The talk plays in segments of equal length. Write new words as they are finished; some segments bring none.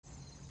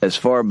As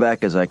far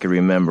back as I can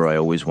remember, I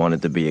always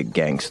wanted to be a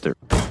gangster.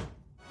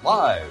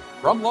 Live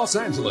from Los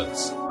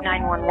Angeles.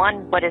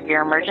 911, what is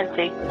your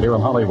emergency? Here in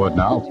Hollywood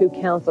now. 2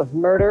 counts of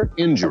murder,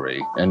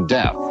 Injury and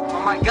death.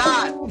 Oh my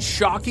God!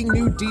 Shocking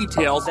new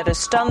details that has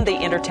stunned the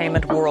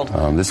entertainment world.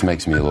 This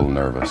makes me a little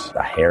nervous.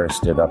 The hair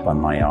stood up on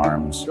my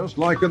arms. Just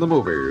like in the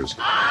movies.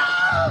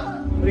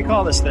 What do you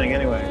call this thing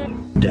anyway?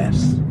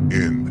 Death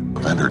in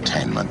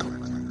entertainment.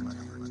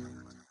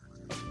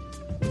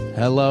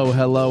 Hello,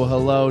 hello,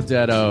 hello,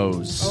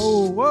 Deados.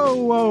 Oh, whoa,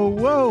 whoa,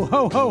 whoa,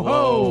 ho, ho,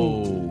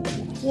 ho.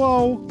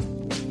 Whoa.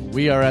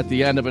 We are at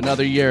the end of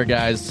another year,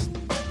 guys.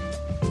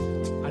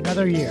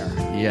 Another year.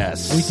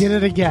 Yes. We did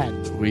it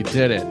again. We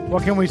did it.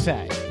 What can we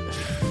say?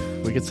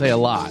 We could say a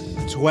lot.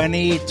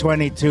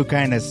 2022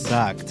 kind of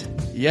sucked.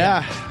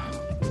 Yeah.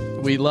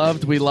 We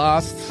loved, we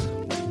lost,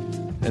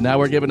 and now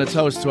we're giving a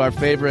toast to our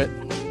favorite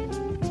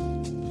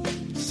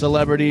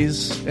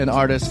celebrities and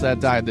artists that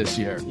died this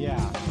year. Yeah.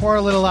 Pour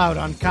a little out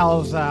on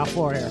Kyle's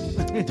floor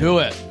here. Do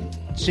it.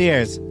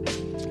 Cheers.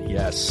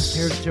 Yes.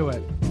 Cheers to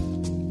it.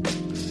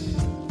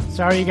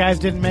 Sorry you guys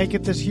didn't make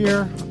it this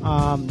year.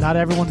 Not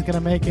everyone's going to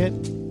make it.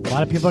 A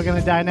lot of people are going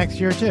to die next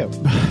year, too.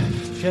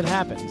 Shit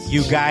happens.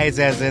 You guys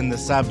as in the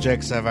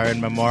subjects of our In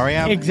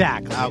Memoriam?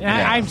 Exactly. Okay.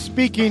 I'm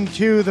speaking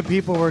to the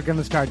people we're going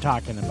to start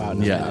talking about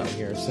in a minute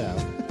here. So.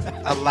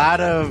 A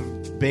lot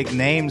of big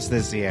names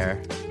this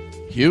year.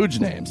 Huge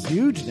names.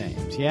 Huge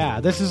names,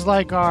 yeah. This is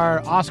like our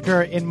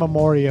Oscar In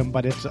Memoriam,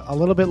 but it's a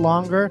little bit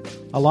longer,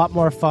 a lot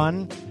more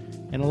fun,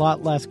 and a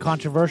lot less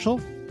controversial.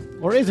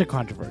 Or is it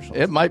controversial?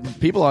 It might.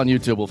 People on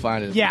YouTube will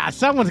find it. Yeah,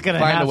 someone's going to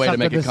find have a way to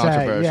make it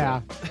controversial.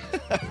 Yeah.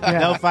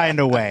 They'll find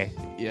a way.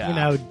 Yeah. You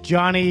know,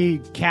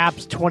 Johnny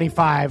Caps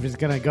 25 is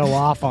going to go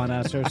off on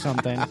us or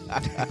something.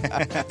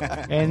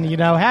 And, you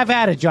know, have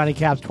at it, Johnny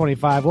Caps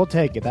 25. We'll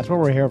take it. That's what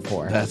we're here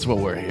for. That's what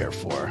we're here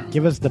for.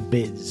 Give us the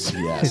biz.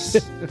 Yes.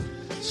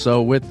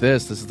 So with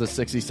this is the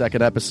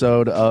 60-second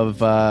episode of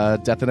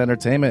Death and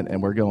Entertainment,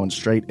 and we're going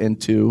straight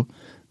into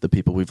the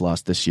people we've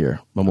lost this year,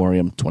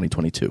 Memoriam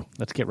 2022.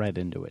 Let's get right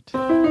into it.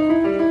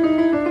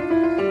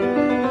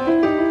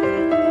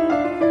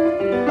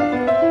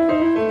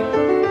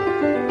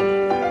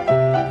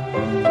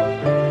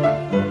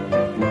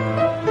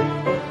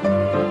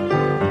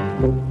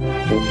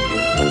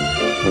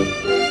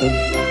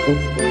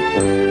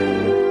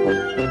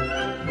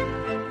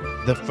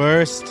 The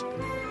first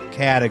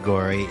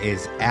category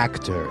is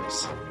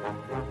actors.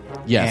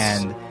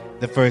 Yes. And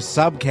the first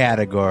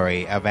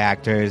subcategory of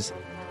actors,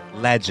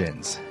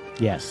 legends.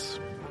 Yes.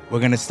 We're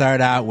going to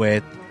start out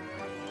with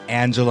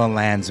Angela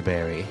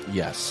Lansbury.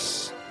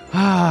 Yes.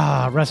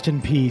 Rest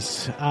in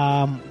peace.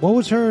 What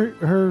was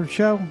her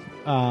show?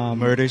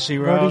 Murder, She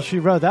Wrote. Murder, She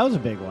Wrote. That was a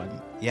big one.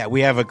 Yeah,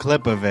 we have a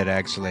clip of it,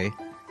 actually.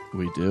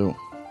 We do.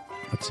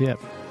 Let's see it.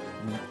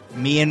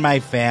 Me and my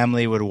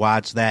family would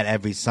watch that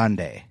every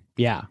Sunday.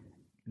 Yeah.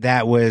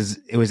 It was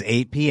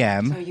 8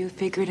 p.m. So you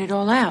figured it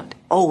all out.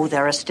 Oh,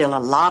 there are still a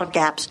lot of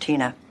gaps,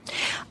 Tina.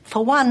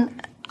 For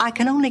one, I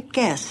can only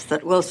guess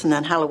that Wilson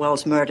and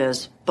Hallowell's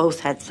murders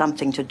both had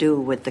something to do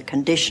with the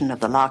condition of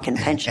the Larkin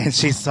pension. And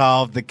she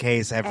solved the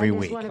case every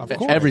week.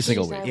 Every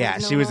single week. Yeah,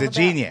 she was a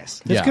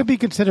genius. This could be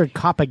considered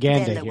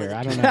propaganda Then there here. were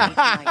I the don't know.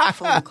 night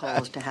phone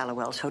calls to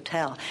Hallowell's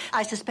hotel.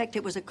 I suspect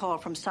it was a call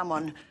from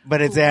someone.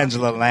 But it's who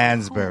Angela wanted to know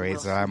Lansbury, who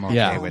so I'm Wilson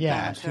okay Yeah. with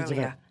Yeah, that. she's like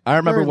earlier. I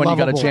remember Very when you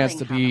got a lovable. chance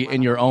to be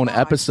in your own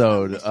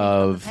episode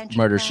of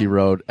Murder, She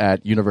Wrote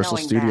at Universal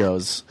Knowing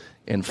Studios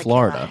in The killer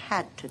Florida.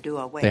 had to do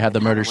away They had the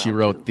with Murder, She Hallowell,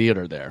 Wrote too.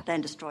 theater there. Then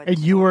destroyed And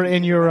his you were soul.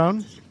 in your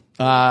own?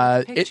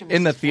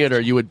 In the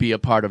theater, you would be a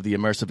part of the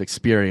immersive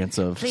experience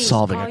of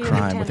solving a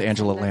crime with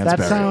Angela Lansbury.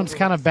 That sounds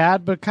kind of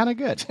bad, but kind of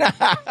good. You're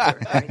a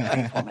very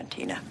great woman,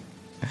 Tina.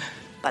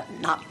 But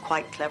not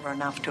quite clever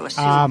enough to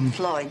assume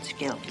Floyd's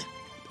guilt.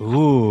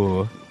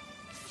 Ooh.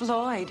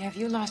 Floyd, have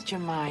you lost your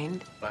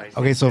mind?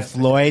 Okay, so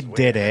Floyd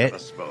did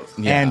it,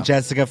 Yeah. and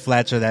Jessica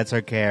Fletcher, that's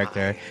her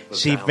character,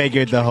 she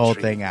figured the whole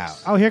thing out.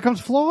 Oh, here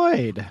comes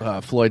Floyd.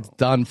 Floyd's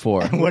done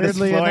for. What does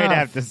Weirdly Floyd enough.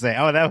 have to say?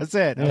 Oh, that was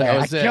it. Yeah, Okay. I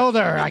was it. killed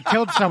her. I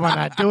killed someone.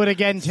 I'd do it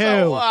again, too.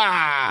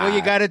 Well,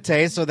 you got a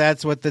taste, so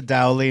that's what the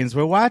Dowleans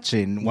were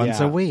watching once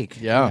Yeah. a week.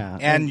 Yeah.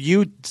 And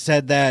you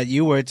said that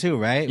you were too,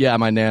 right? Yeah,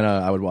 my Nana,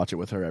 I would watch it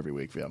with her every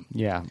week. Yeah.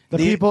 Yeah. The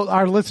people,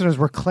 our listeners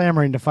were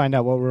clamoring to find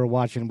out what we were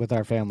watching with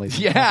our families.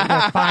 Yeah.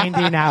 They're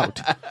finding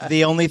out.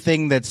 The only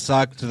thing that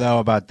sucked, though,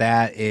 about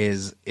that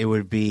is it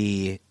would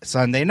be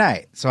Sunday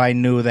night. So I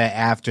knew that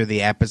after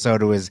the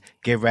episode, it was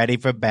get ready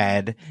for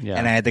bed, Yeah.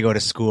 and I had to go to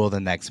school the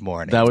next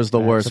morning. That was the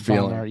worst It's a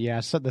bummer. feeling. Yeah,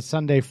 so the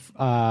Sunday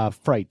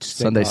frights.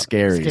 Sunday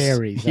scaries.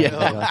 Scaries.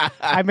 Yeah.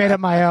 I made up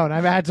my own.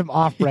 I've had some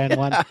off-brand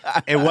ones.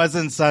 It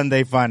wasn't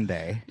Sunday Fun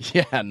Day.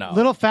 Yeah, no.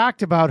 Little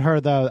fact about her,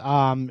 though,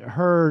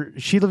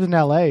 she lived in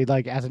L.A.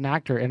 like as an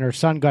actor, and her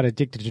son got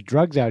addicted to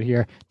drugs out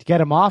here. To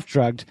get him off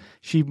drugs,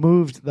 she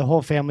moved the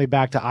whole family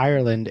back to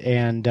Ireland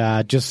and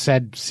just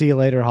said, "See you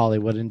later,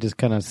 Hollywood," and just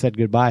kind of said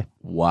goodbye.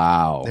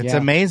 Wow. It's Yeah.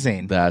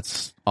 amazing.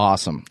 That's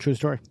awesome. True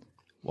story.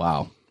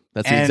 Wow.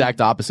 That's the And- exact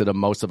opposite of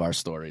most of our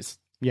stories.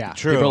 Yeah.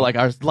 True. People are like,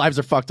 our lives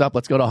are fucked up.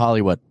 Let's go to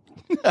Hollywood.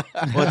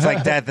 Well, it's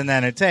like death in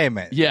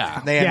entertainment.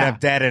 Yeah. They end Yeah. up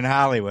dead in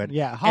Hollywood.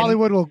 Yeah,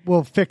 Hollywood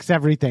will fix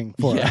everything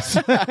for us.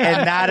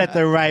 And not at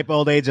the ripe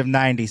old age of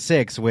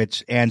 96,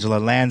 which Angela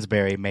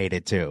Lansbury made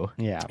it to.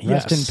 Yeah, Yes.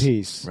 rest in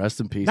peace. Rest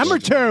in peace. Number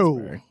Angela 2,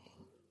 Lansbury.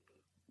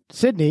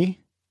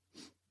 Sidney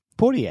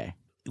Poitier.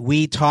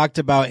 We talked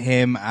about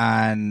him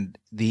on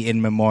the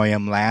In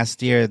Memoriam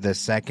last year, the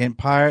second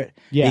part,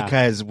 Yeah.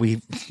 because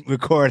we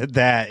recorded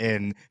that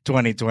in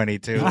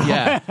 2022.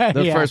 Yeah,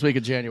 the Yeah. first week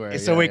of January.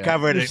 So yeah, we yeah.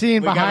 covered You're it.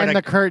 seeing we covered behind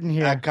the curtain a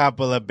here.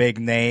 couple of big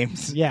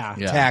names Yeah,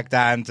 Yeah. tacked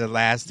on to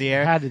last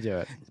year. had to do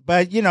it.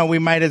 But, we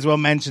might as well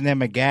mention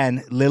him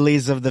again.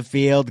 Lilies of the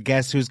Field,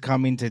 Guess Who's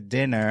Coming to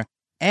Dinner?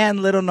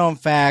 And little known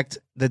fact,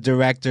 the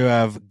director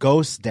of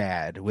Ghost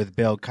Dad with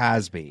Bill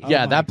Cosby. Yeah,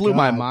 my that blew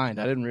my God. mind.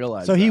 I didn't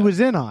realize So he that. was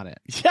in on it.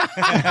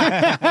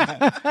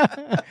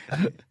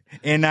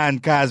 In on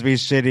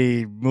Cosby's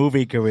shitty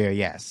movie career,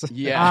 yes.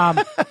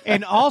 Yeah.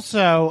 And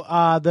also,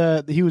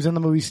 he was in the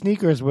movie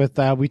Sneakers with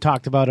we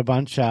talked about a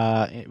bunch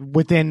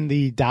within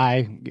the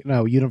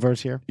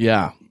universe here.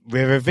 Yeah.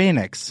 River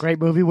Phoenix. Great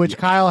movie, which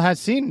Kyle has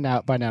seen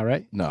by now,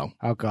 right? No.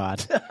 Oh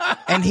God.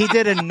 And he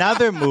did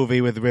another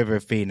movie with River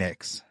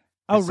Phoenix.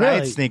 Oh, besides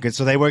really? Sneakers,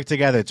 so they worked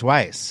together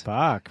twice.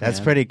 Fuck. That's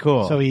man. pretty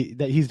cool. So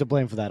he's to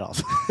blame for that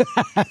also.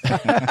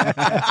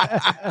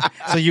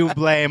 So you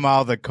blame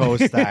all the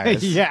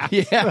co-stars. Yeah.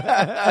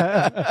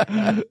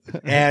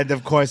 And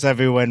of course,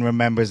 everyone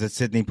remembers that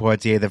Sidney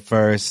Poitier, the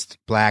first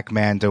black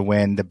man to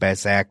win the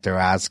Best Actor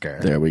Oscar.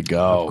 There we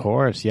go. Of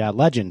course. Yeah.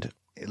 Legend.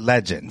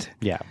 Legend.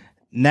 Yeah.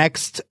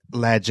 Next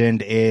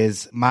legend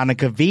is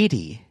Monica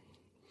Vitti.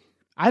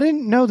 I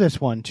didn't know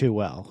this one too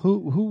well.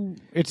 Who?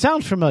 It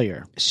sounds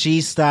familiar.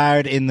 She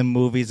starred in the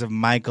movies of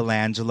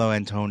Michelangelo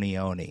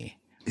Antonioni.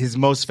 His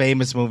most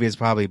famous movie is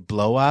probably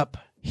Blow Up.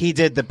 He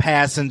did The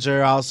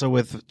Passenger also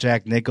with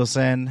Jack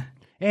Nicholson.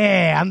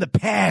 Hey, I'm the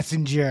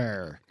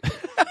passenger.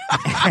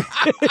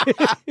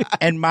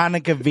 And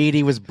Monica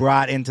Vitti was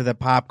brought into the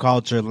pop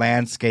culture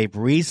landscape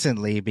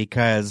recently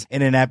because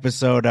in an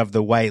episode of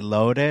The White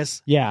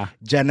Lotus, Yeah.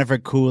 Jennifer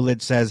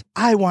Coolidge says,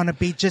 I want to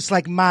be just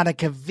like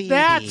Monica Vitti.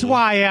 That's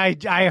why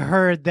I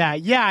heard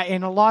that. Yeah,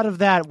 and a lot of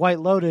that White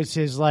Lotus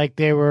is like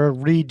they were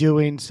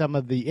redoing some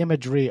of the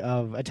imagery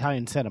of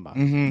Italian cinema.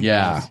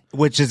 Yeah.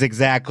 Which is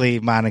exactly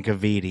Monica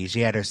Vitti.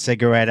 She had her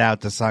cigarette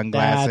out, the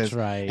sunglasses. That's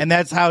right. And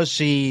that's how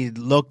she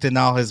looked in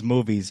all his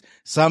movies.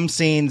 Some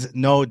scenes,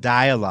 no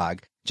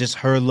dialogue. Just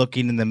her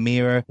looking in the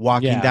mirror,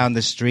 walking Yeah. down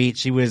the street.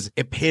 She was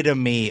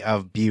epitome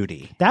of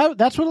beauty.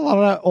 That's what a lot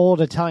of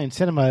old Italian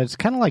cinema is,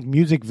 kind of like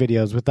music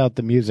videos without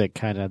the music,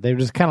 kind of. They're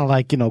just kind of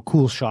like,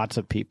 cool shots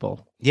of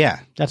people. Yeah.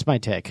 That's my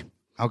take.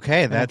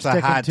 Okay, that's a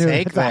sticking hot to it.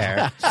 take It's a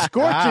there.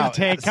 Scorching Wow.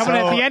 take coming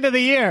So at the end of the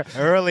year.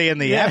 Early in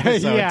the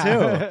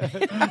episode, too.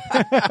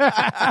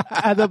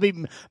 And there'll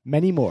be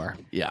many more.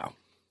 Yeah.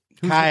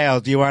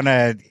 Kyle, do you want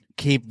to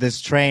keep this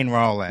train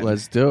rolling?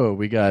 Let's do it.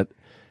 We got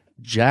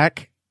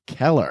Jack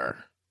Keller.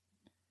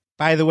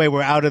 By the way,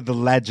 we're out of the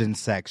legend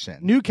section.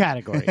 New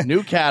category.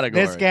 New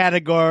category. This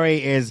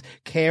category is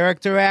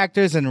character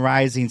actors and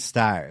rising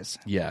stars.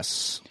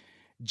 Yes.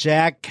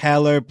 Jack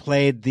Keller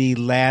played the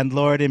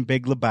landlord in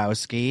Big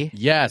Lebowski.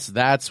 Yes,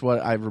 that's what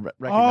I recognize.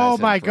 Oh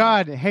him my from.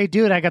 God! Hey,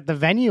 dude, I got the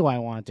venue I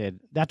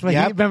wanted. That's what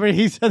Yep. remember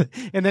he said,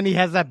 and then he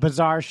has that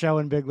bizarre show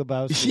in Big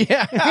Lebowski.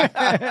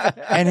 Yeah.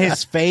 And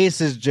his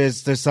face is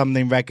just, there's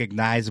something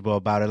recognizable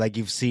about it. Like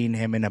you've seen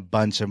him in a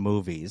bunch of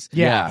movies.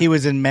 Yeah. He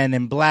was in Men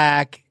in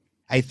Black.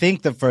 I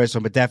think the first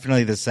one, but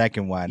definitely the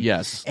second one.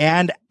 Yes.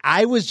 And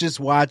I was just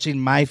watching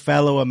My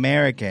Fellow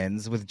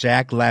Americans with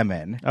Jack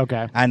Lemmon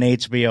Okay. on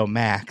HBO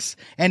Max,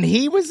 and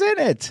he was in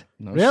it.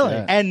 No Really?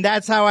 shit. And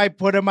that's how I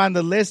put him on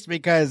the list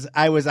because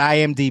I was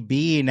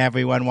IMDbing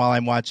everyone while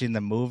I'm watching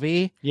the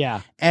movie. Yeah.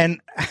 And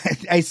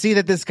I see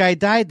that this guy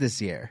died this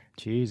year.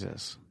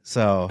 Jesus.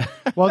 So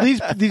Well,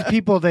 these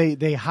people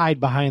they hide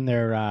behind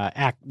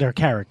their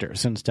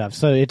characters and stuff,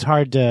 so it's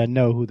hard to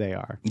know who they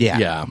are. yeah.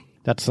 Yeah.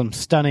 That's some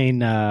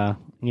stunning,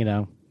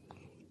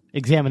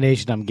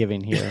 examination I'm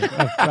giving here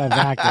of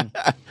acting.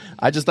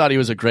 I just thought he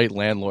was a great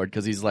landlord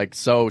because he's like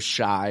so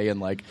shy and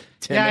like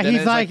timid. Yeah, and he's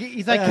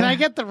it's like, can I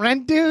get the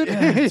rent, dude?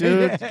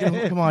 dude,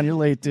 come on, you're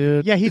late,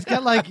 dude. Yeah, he's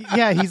got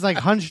he's like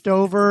hunched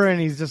over and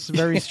he's just a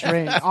very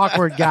strange,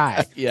 awkward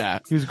guy. Yeah.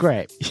 He was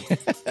great.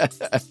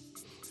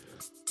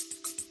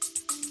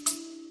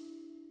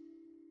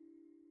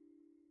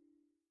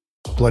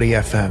 Bloody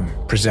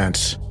FM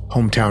presents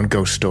Hometown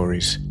Ghost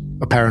Stories,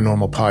 a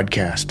paranormal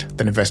podcast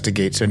that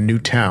investigates a new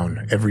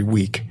town every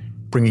week,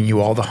 bringing you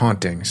all the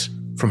hauntings,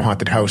 from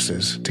haunted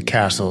houses to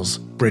castles,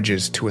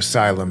 bridges to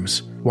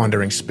asylums,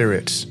 wandering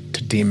spirits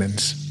to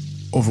demons.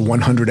 Over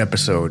 100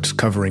 episodes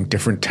covering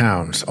different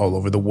towns all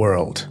over the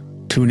world.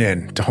 Tune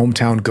in to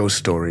Hometown Ghost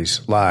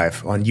Stories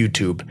live on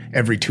YouTube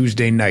every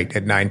Tuesday night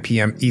at 9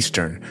 p.m.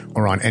 Eastern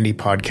or on any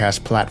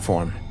podcast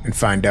platform and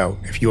find out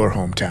if your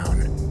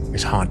hometown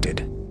is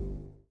haunted.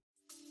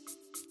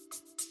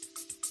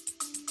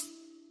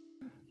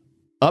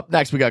 Up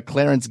next, we got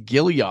Clarence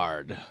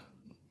Gilliard.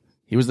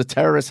 He was the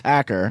terrorist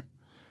hacker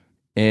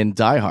in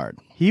Die Hard.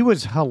 He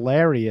was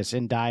hilarious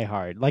in Die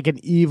Hard, like an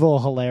evil,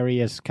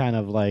 hilarious kind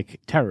of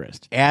like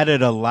terrorist.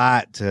 Added a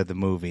lot to the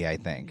movie, I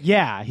think.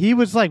 Yeah, he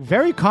was like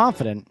very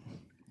confident.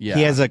 Yeah.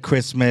 He has a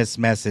Christmas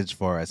message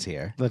for us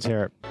here. Let's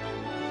hear it.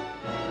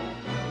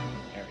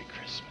 Merry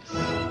Christmas.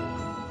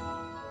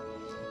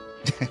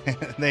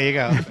 There you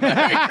go.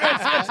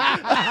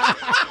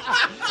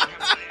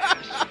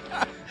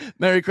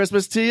 Merry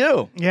Christmas to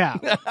you. Yeah.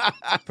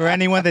 For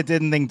anyone that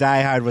didn't think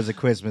Die Hard was a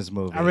Christmas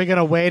movie. Are we going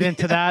to wade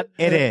into that?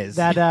 It is.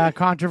 That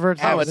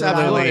controversy? Oh, it's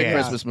absolutely a is.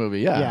 Christmas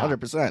movie. Yeah,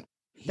 100%.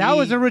 That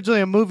was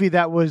originally a movie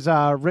that was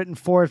written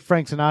for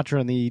Frank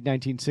Sinatra in the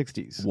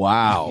 1960s.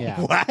 Wow.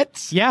 Yeah.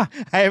 What? Yeah.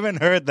 I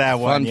haven't heard that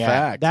one Fun yet.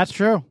 fact. That's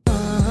true.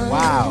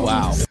 Wow.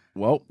 Wow.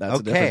 Well, that's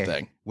a different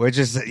thing. We're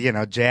just,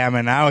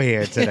 jamming out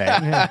here today.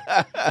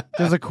 Yeah.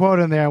 There's a quote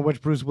in there in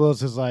which Bruce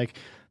Willis is like,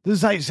 "This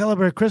is how you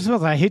celebrate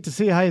Christmas. I hate to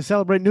see how you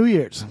celebrate New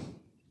Year's."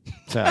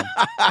 So,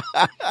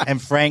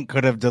 And Frank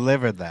could have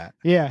delivered that.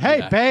 yeah.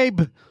 Hey,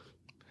 babe.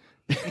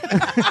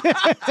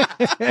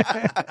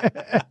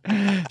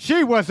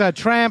 She was a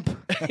tramp.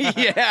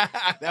 Yeah.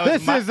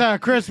 This is a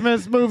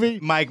Christmas movie.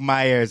 Mike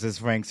Myers is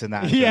Frank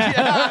Sinatra.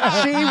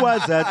 Yeah. She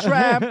was a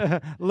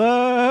tramp.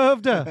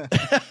 Loved her.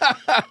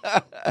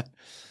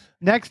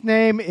 Next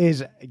name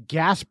is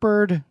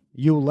Gaspard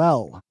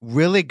Ulel.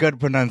 Really good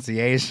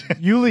pronunciation.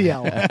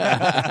 Uliel.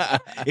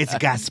 It's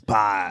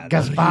Gaspard.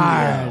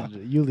 Gaspard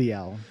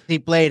Uliel. He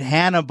played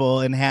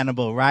Hannibal in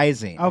Hannibal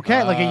Rising.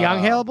 Okay, like a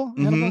young Hannibal?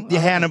 The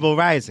Hannibal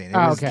Rising. It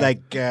was okay.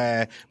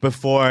 like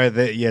before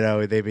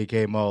they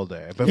became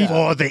older.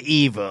 Before the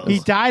evil. He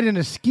died in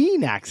a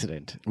skiing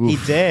accident. He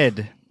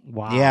did.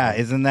 Wow. Yeah,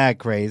 isn't that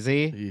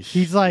crazy?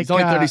 He's like He's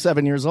only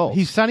 37 years old.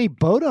 He Sonny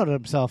Bono'd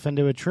himself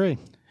into a tree.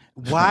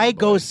 Why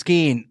go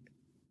skiing?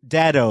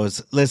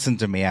 Daddos, listen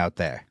to me out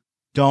there.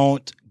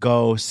 Don't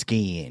go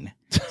skiing.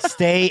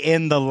 Stay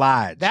in the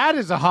lodge.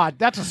 That's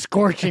a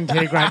scorching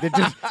take right there.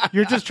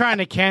 You're just trying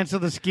to cancel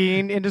the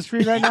skiing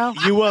industry right now?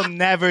 You will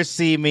never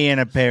see me in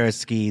a pair of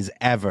skis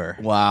ever.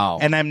 Wow.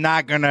 And I'm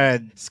not going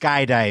to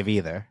skydive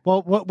either.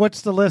 Well,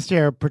 what's the list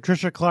here?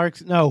 Patricia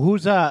Clark's? No,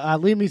 who's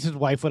Liam Neeson's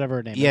wife, whatever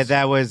her name Yeah, is.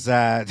 that was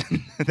that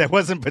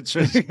wasn't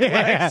Patricia.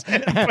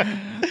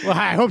 Well,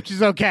 I hope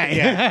she's okay.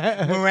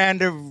 Yeah.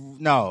 Miranda,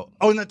 no.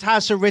 Oh,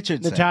 Natasha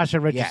Richardson.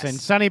 Natasha Richardson.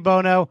 Yes. Sonny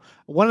Bono,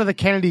 one of the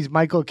Kennedys,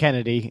 Michael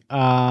Kennedy,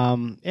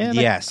 and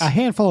Yes. a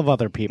handful of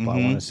other people,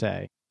 I want to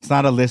say. It's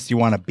not a list you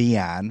want to be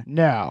on.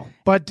 No,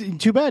 but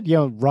too bad,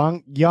 young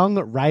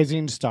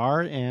rising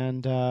star,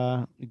 and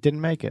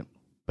didn't make it.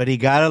 But he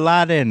got a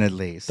lot in at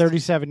least.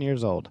 37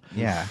 years old.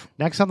 Yeah.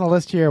 Next on the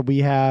list here, we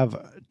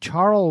have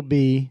Charles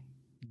B.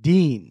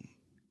 Dean.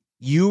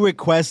 You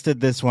requested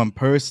this one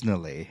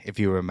personally, if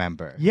you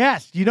remember.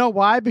 Yes. You know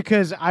why?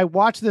 Because I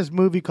watched this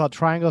movie called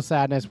Triangle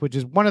Sadness, which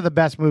is one of the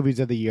best movies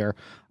of the year.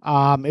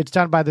 It's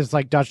done by this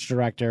Dutch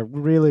director.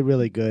 Really,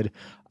 really good.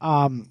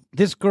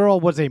 This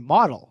girl was a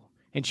model,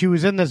 and she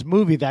was in this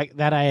movie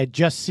that I had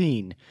just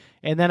seen.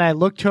 And then I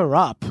looked her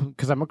up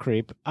because I'm a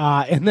creep.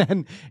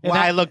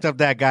 I looked up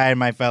that guy and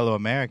my fellow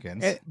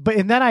Americans.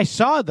 And then I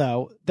saw,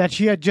 though, that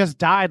she had just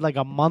died like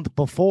a month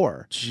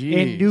before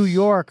in New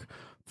York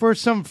for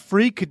some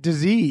freak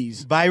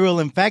disease. Viral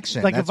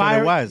infection. That's what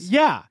it was.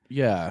 Yeah.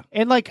 Yeah.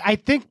 And I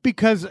think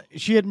because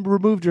she had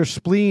removed her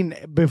spleen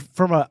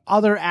from a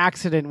other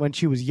accident when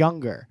she was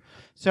younger.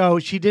 So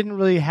she didn't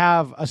really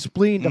have a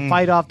spleen to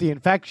fight off the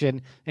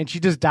infection, and she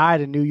just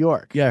died in New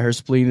York. Yeah, her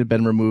spleen had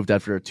been removed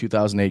after a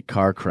 2008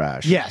 car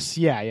crash. Yes.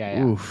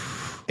 Yeah.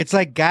 Oof. It's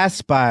like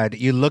Gaspard.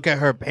 You look at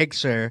her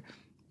picture,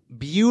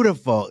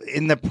 beautiful,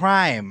 in the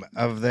prime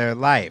of their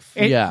life.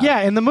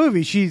 Yeah, in the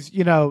movie, she's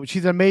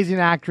an amazing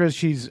actress.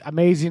 She's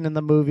amazing in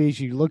the movie.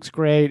 She looks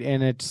great,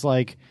 and it's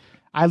like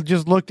I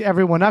just looked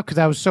everyone up because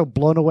I was so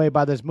blown away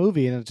by this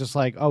movie, and it's just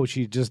like, oh,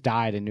 she just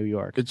died in New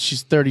York.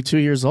 She's 32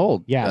 years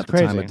old. Yeah, at it's the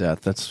crazy. time of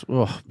death. That's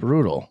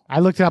brutal. I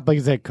looked it up,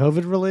 is it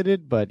COVID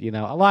related? But a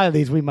lot of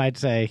these we might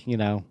say,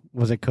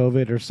 was it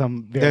COVID or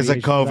some? There's a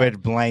variation of that.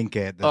 COVID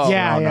blanket. That's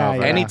thrown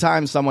over.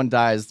 Anytime someone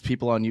dies,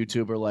 people on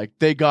YouTube are like,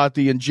 they got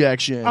the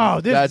injection.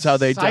 Oh, that's how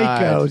they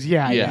psychos.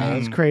 died. Yeah,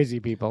 it's crazy,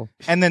 people.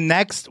 And the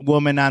next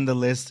woman on the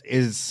list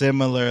is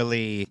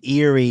similarly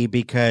eerie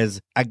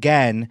because,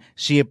 again,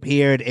 she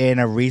appeared in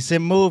a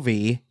recent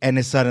movie and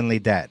is suddenly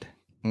dead.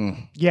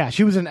 Yeah,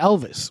 she was in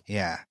Elvis.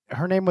 Yeah.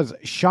 Her name was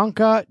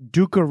Shanka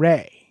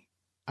Dukaray.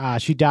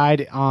 She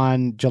died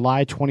on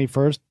July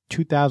 21st,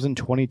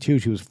 2022.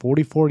 She was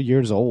 44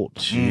 years old.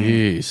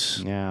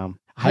 Jeez. Yeah.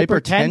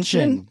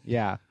 Hypertension?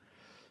 Yeah.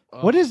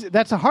 What is it?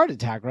 That's a heart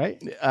attack,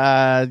 right?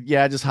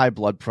 Yeah, just high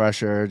blood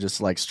pressure,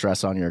 just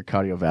stress on your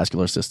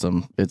cardiovascular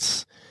system.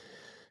 It's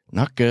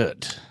not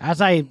good.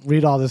 As I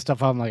read all this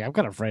stuff, I'm like, I'm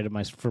kind of afraid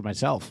for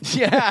myself.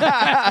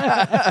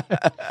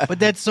 But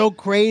that's so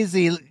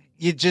crazy.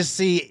 You just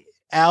see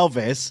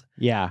Elvis.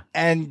 Yeah.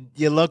 And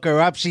you look her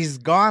up, she's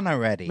gone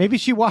already. Maybe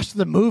she watched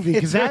the movie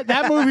because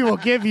that movie will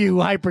give you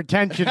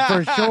hypertension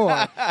for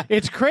sure.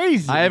 It's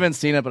crazy. I haven't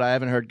seen it, but I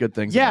haven't heard good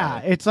things Yeah,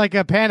 about it. it's like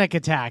a panic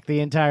attack the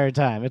entire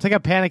time. It's like a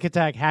panic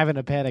attack having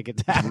a panic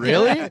attack.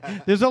 Really?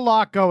 There's a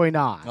lot going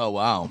on. Oh,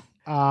 wow.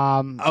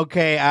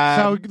 Okay.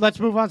 So let's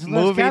move on to the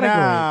next moving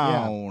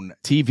category. on.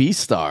 TV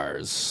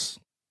stars.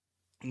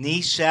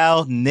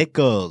 Nichelle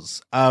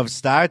Nichols of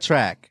Star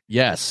Trek.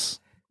 Yes.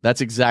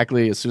 That's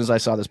exactly, as soon as I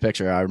saw this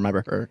picture, I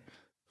remember her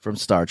from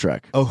Star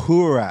Trek.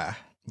 Uhura.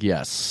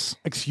 Yes.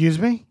 Excuse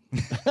me?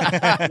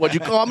 What'd you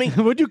call me?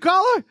 What'd you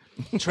call her?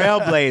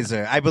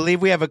 Trailblazer. I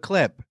believe we have a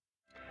clip.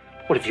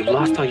 What, have you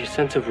lost all your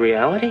sense of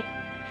reality?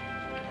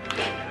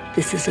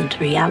 This isn't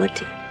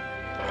reality.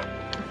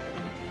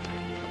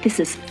 This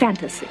is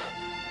fantasy.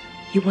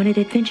 You wanted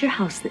adventure?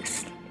 How's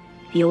this?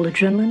 The old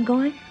adrenaline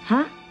going?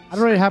 Huh? I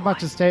don't really have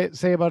much to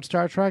say about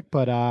Star Trek,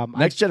 but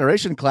Next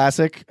Generation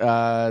classic,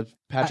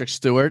 Patrick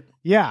Stewart.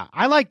 Yeah,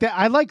 I like that.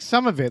 I like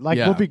some of it, like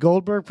Yeah. Whoopi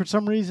Goldberg for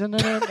some reason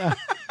in it.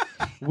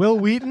 Will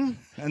Wheaton.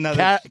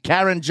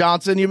 Karen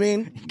Johnson, you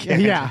mean?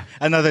 Yeah.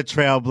 Another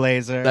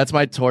Trailblazer. That's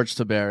my torch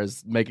to bear,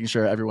 is making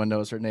sure everyone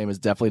knows her name is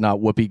definitely not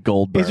Whoopi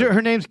Goldberg. Is it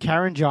her name's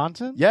Karen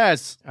Johnson?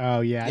 Yes. Oh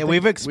yeah. Yeah,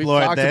 we've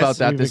explored talked this. about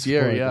that We've this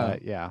year. explored Yeah.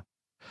 that, yeah.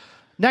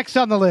 Next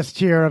on the list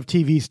here of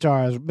TV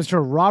stars,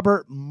 Mr.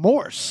 Robert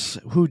Morse,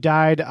 who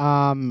died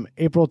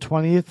April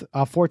 20th,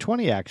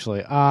 420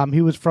 actually.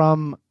 He was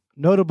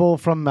notable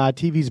from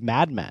TV's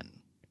Mad Men.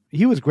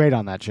 He was great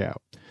on that show.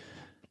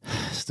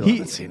 Still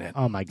haven't seen it.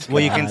 Oh my god!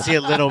 Well, you can see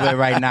a little bit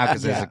right now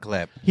because there's a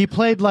clip. He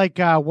played like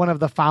one of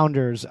the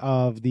founders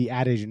of the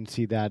ad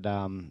agency that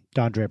Don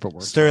Draper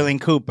worked. Sterling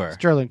Cooper.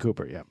 Sterling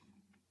Cooper, yeah.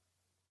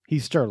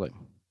 He's Sterling.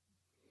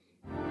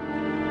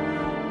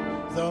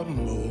 The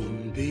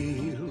moon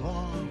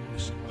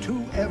belongs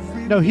to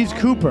every. No, he's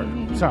Cooper.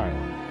 Sorry.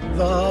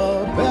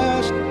 The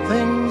best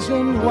things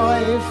in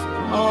life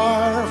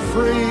are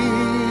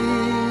free.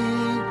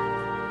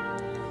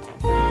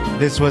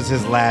 This was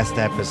his last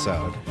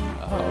episode.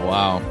 Oh,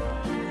 wow.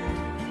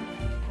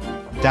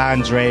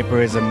 Don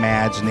Draper is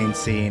imagining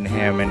seeing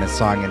him in a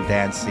song and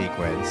dance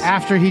sequence.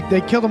 After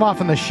they killed him off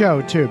on the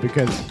show too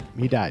because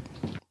he died.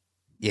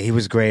 Yeah, he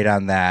was great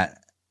on that.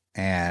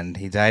 And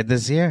he died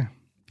this year.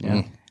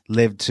 Yeah.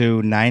 Lived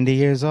to 90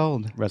 years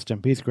old. Rest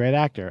in peace, great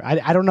actor.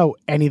 I don't know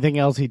anything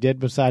else he did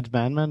besides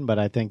Mad Men, but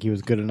I think he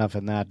was good enough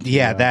in that.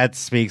 Yeah, that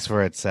speaks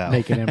for itself.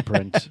 Make an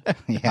imprint.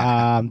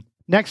 Yeah.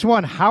 Next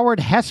one, Howard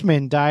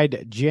Hessman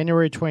died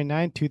January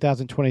 29,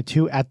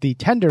 2022 at the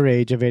tender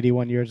age of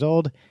 81 years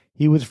old.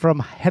 He was from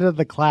Head of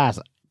the Class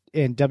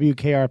in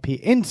WKRP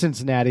in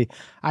Cincinnati.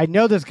 I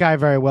know this guy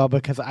very well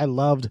because I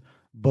loved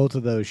both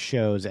of those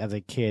shows as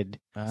a kid.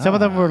 Some of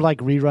them were like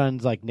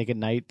reruns, like Nick at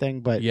Night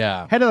thing, but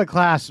Yeah. Head of the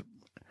Class,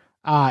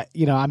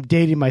 I'm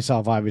dating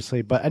myself,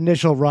 obviously, but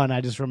initial run,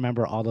 I just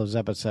remember all those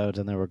episodes,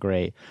 and they were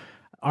great.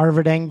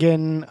 Arvid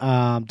Engen,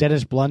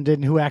 Dennis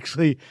Blunden, who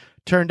actually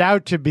turned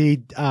out to be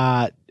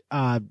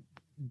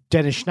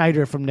Dennis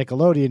Schneider from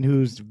Nickelodeon,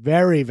 who's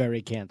very,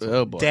 very canceled.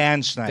 Oh, boy.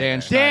 Dan Schneider.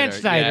 Dan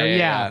Schneider,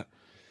 yeah.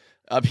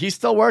 He's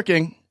still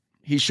working.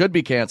 He should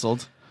be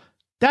canceled.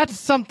 That's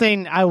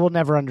something I will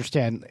never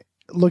understand.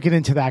 Looking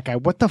into that guy,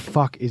 what the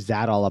fuck is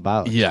that all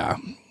about? Yeah.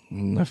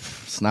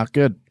 It's not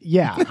good.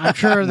 Yeah, I'm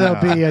sure there'll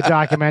be a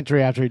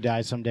documentary after he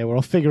dies someday where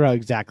we'll figure out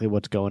exactly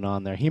what's going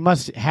on there. He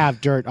must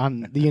have dirt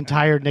on the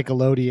entire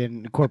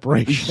Nickelodeon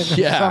corporation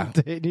or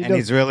something. And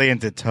he's really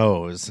into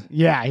toes.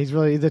 Yeah, he's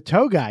really the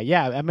toe guy.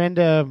 Yeah,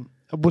 Amanda.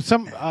 Well,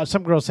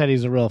 some girl said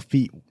he's a real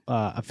feet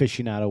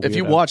aficionado. If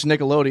you weirdo. watch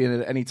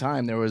Nickelodeon at any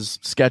time, there was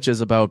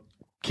sketches about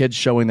kids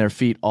showing their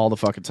feet all the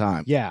fucking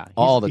time. Yeah,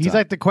 all the time. He's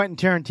like the Quentin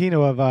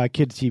Tarantino of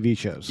kids' TV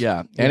shows.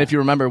 Yeah, and if you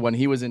remember when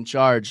he was in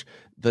charge,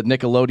 the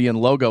Nickelodeon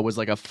logo was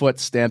like a foot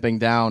stamping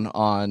down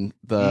on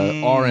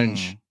the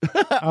orange.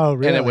 Oh,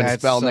 really? And it would That's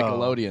spell so-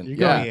 Nickelodeon. You're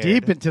going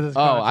deep into this.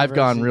 Oh, I've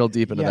gone controversy. real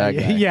deep into yeah, that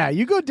guy. Yeah,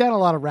 you go down a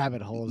lot of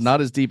rabbit holes. Not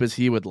as deep as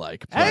he would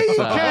like. But,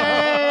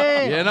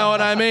 Okay. you know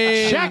what I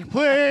mean? Check,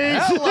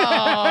 please.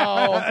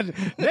 Hello.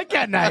 Nick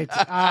at Night.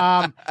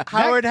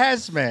 Howard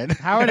Hessman.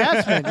 Howard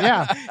Hessman,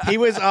 yeah. He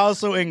was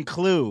also in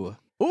Clue. Ooh,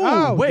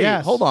 Oh, wait,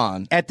 yes. hold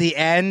on. At the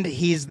end,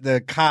 he's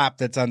the cop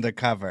that's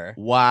undercover.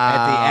 Wow.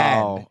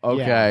 At the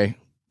end. Okay.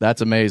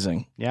 That's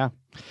amazing. Yeah.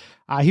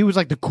 He was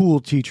like the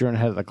cool teacher and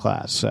head of the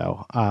class.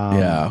 So,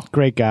 Yeah.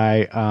 great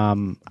guy.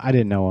 I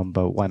didn't know him,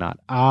 but why not?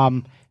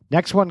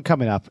 Next one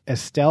coming up,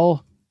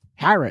 Estelle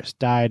Harris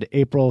died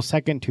April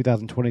 2nd,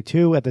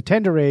 2022 at the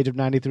tender age of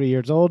 93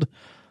 years old.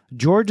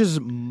 George's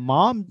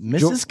mom,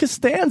 Mrs.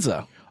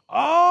 Costanza.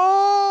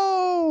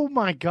 Oh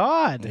my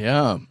God.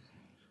 Yeah.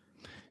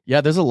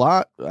 Yeah, there's a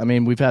lot. I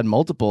mean, we've had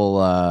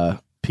multiple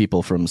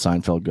people from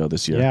Seinfeld go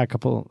this year. Yeah, a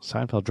couple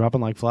Seinfeld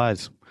dropping like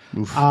flies.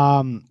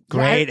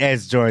 Great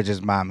as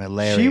George's mom.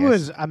 Hilarious. She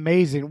was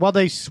amazing. Well,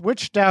 they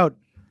switched out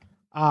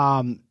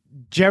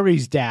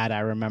Jerry's dad, I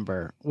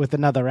remember, with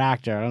another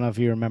actor. I don't know if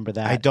you remember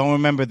that. I don't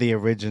remember the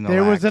original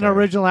There was an actor.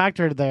 original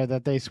actor there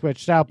that they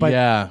switched out.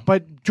 But,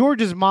 but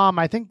George's mom,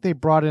 I think they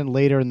brought in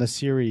later in the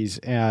series,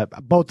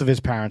 both of his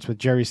parents, with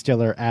Jerry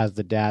Stiller as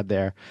the dad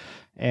there.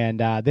 And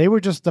they were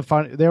just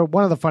they were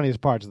one of the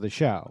funniest parts of the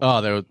show.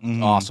 Oh, they were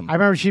awesome. I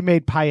remember she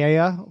made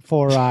paella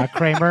for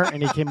Kramer,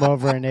 and he came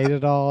over and ate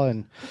it all.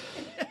 And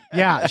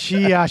yeah,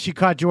 she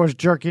caught George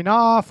jerking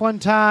off one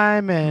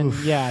time, and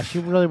yeah, she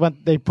really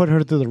went. They put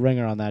her through the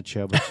ringer on that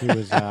show, but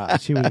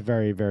she was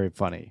very, very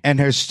funny. And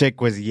her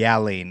shtick was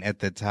yelling at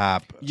the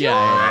top.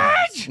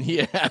 George!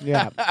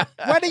 Yeah.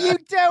 What are you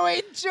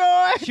doing,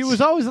 George? She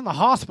was always in the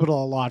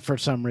hospital a lot for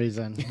some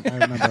reason. I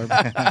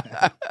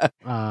remember.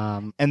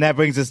 And that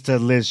brings us to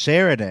Liz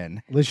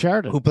Sheridan. Liz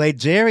Sheridan, who played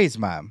Jerry's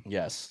mom.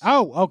 Yes.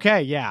 Oh,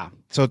 okay, yeah.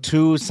 So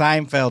 2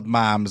 Seinfeld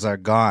moms are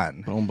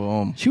gone. Boom,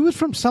 boom. She was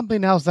from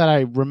something else that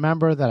I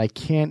remember that I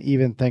can't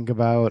even think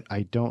about.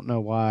 I don't know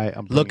why.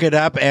 Look it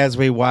up as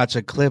we watch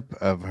a clip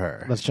of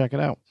her. Let's check it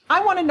out.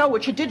 I want to know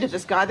what you did to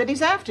this guy that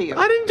he's after you.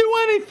 I didn't do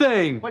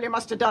anything. Well, you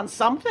must have done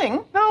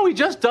something. No, he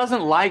just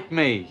doesn't like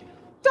me.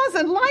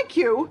 Doesn't like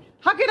you?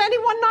 How could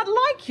anyone not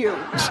like you?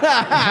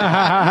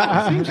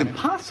 Seems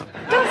impossible.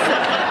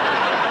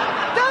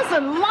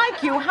 Doesn't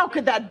like you? How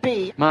could that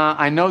be? Ma,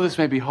 I know this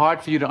may be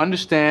hard for you to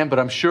understand, but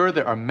I'm sure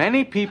there are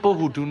many people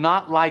who do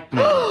not like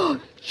me.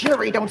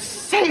 Jerry, don't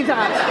say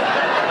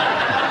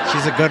that.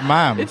 She's a good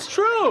mom. It's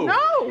true. No,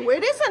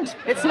 it isn't.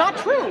 It's not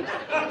true.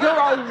 You're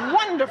a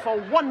wonderful,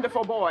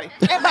 wonderful boy.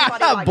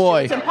 Everybody likes Boy.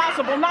 you. It's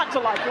impossible not to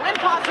like you.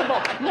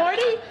 Impossible.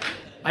 Morty?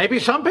 Maybe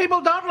some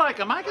people don't like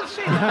him. I can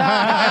see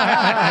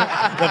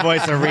that. The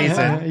voice of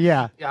reason.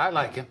 Yeah. Yeah, I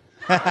like him.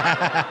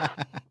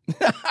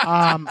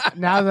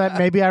 Now that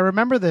maybe I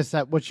remember this,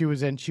 that what she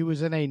was in a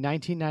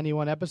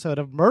 1991 episode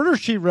of Murder,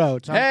 She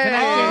Wrote. So I'm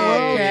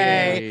connecting.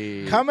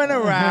 Okay. Coming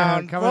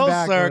around. Coming full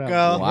back circle.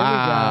 around.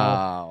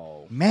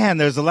 Wow. Man,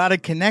 there's a lot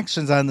of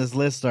connections on this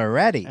list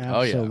already.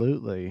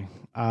 Absolutely.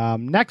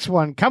 Next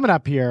one coming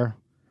up here,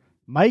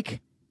 Mike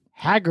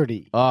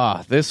Haggerty.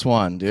 This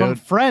one, dude. From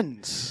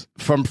Friends.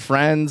 From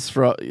Friends,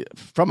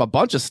 from a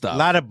bunch of stuff. A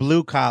lot of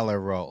blue-collar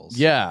roles.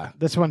 Yeah.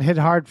 This one hit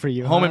hard for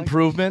you. Home huh?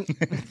 Improvement.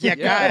 Yeah,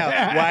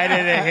 Kyle, why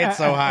did it hit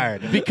so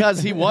hard?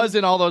 Because he was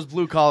in all those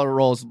blue-collar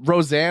roles.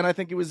 Roseanne, I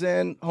think he was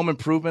in. Home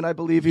Improvement, I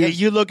believe he was.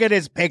 You look at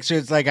his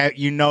pictures, like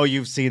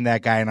you've seen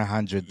that guy in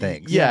 100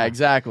 things. Yeah,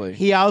 exactly.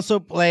 He also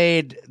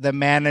played the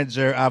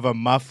manager of a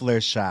muffler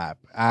shop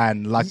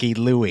on Lucky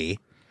Louie.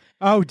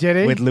 Oh, did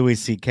he? With Louis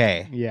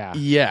C.K. Yeah.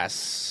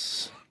 Yes.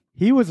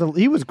 He was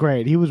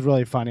great. He was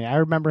really funny. I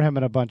remember him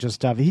in a bunch of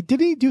stuff.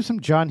 Didn't he do some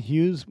John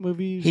Hughes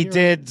movies? He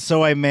did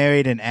So I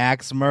Married an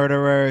Axe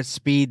Murderer,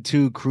 Speed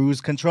 2 Cruise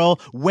Control,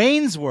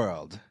 Wayne's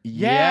World.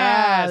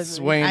 Yes,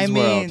 Wayne's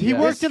World. He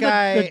worked in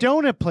guy- the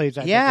donut place.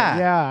 I think. Yeah.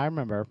 Yeah, I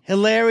remember.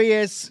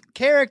 Hilarious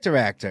character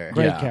actor.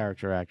 Great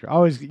character actor.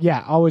 Always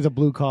a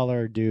blue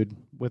collar dude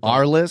with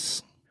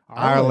Arliss.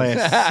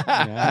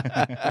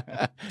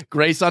 Yeah.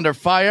 Grace Under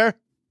Fire.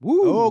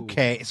 Woo.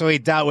 Okay, so he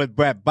dealt with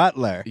Brett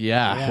Butler.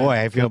 Yeah. Boy,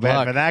 I feel Good bad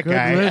luck. for that Good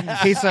guy.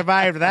 riddance. He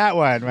survived that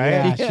one,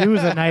 right? Yeah, she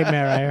was a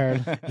nightmare. I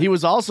heard. He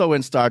was also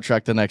in Star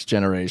Trek: The Next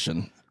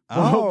Generation.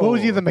 What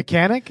was he? The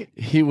mechanic?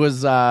 He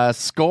was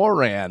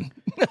Scoran.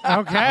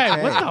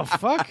 Okay. What the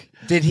fuck?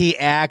 Did he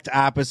act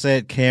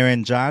opposite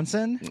Karen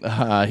Johnson?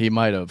 He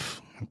might have.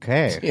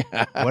 Okay.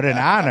 What an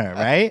honor,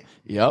 right?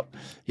 Yep.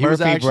 He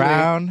Murphy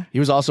Brown. He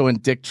was also in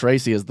Dick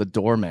Tracy as the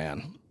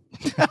doorman.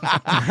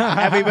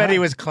 Everybody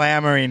was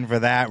clamoring for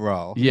that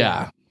role.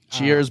 Yeah.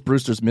 Cheers,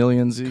 Brewster's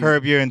Millions.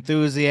 Curb Your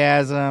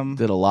Enthusiasm.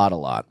 Did a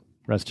lot.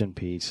 Rest in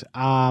peace.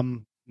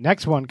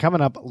 Next one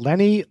coming up,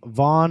 Lenny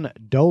Von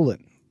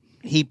Dolan.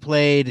 He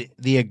played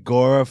the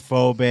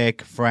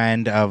agoraphobic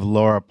friend of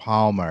Laura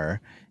Palmer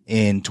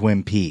in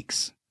Twin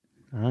Peaks.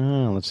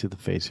 Let's see the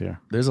face here.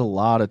 There's a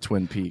lot of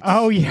Twin Peaks.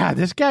 Oh, yeah.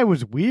 This guy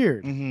was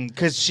weird.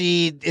 Because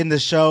she, in the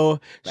show,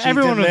 she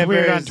Everyone was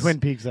weird delivers- on Twin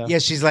Peaks, though. Yeah,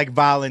 she's like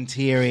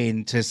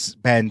volunteering to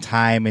spend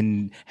time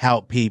and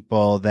help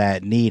people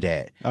that need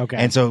it. Okay.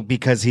 And so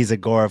because he's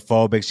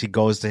agoraphobic, she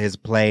goes to his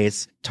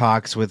place,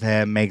 talks with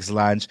him, makes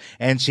lunch,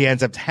 and she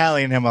ends up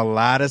telling him a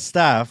lot of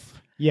stuff,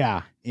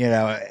 Yeah.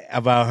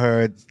 about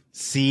her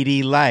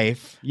seedy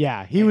life.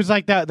 Yeah. He was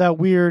like that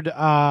weird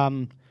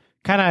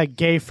kind of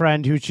gay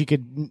friend who she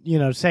could,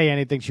 say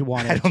anything she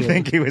wanted I don't to.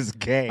 think he was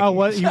gay. Oh,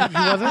 what? He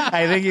wasn't?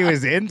 I think he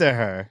was into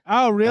her.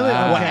 Oh, really?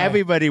 Well, Okay.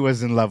 everybody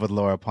was in love with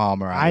Laura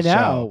Palmer on I the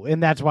know. show.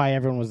 And that's why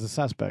everyone was the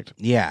suspect.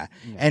 Yeah.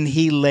 And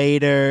he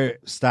later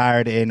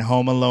starred in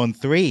Home Alone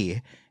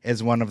 3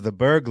 as one of the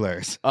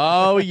burglars.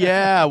 Oh,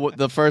 yeah.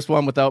 The first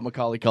one without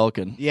Macaulay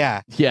Culkin.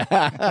 Yeah. Yeah.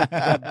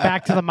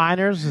 Back to the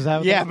Miners? Is that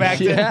what Yeah, that- back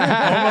to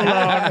Home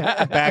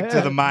Alone, back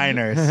to the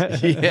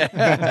Miners.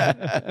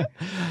 Yeah.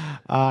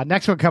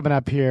 Next one coming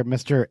up here,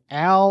 Mr.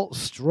 Al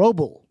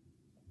Strobel.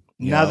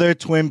 Another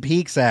Twin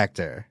Peaks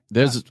actor.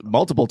 There's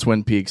multiple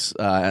Twin Peaks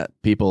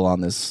people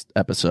on this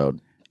episode.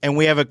 And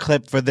we have a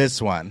clip for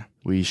this one.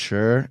 We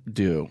sure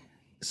do.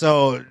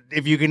 So,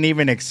 if you can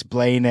even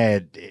explain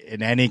it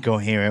in any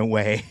coherent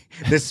way,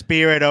 the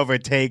spirit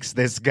overtakes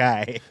this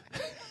guy.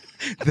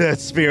 The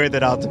spirit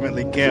that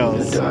ultimately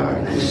kills. The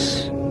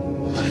darkness,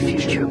 the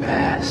future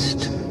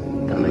past,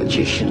 the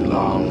magician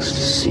longs to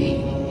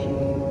see.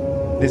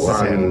 This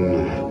is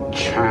him. One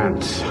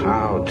chance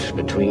out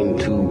between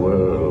two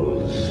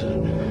worlds.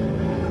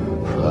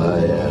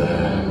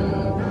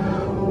 Fire,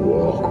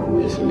 walk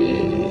with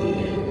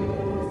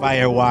me.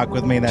 Fire, walk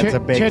with me. That's a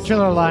big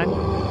titular line.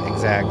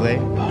 Exactly.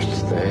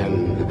 But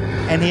then,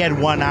 and he had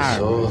one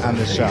arm on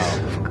the show.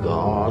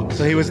 God.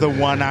 So he was the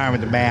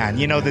one-armed man.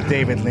 You know the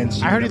David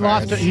Lynch. I heard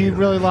he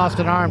really lost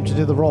an arm to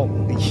do the role.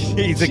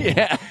 He's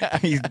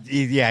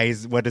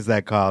what is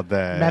that called?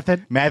 The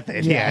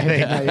Method.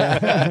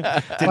 Yeah.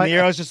 De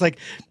Niro's just like,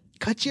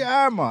 cut your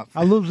arm off.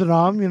 I lose an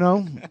arm,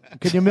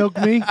 Can you milk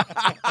me?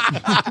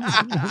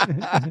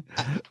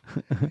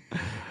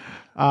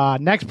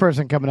 Next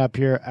person coming up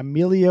here,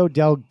 Emilio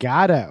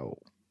Delgado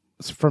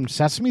from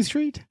Sesame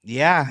Street.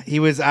 Yeah, he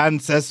was on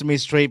Sesame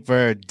Street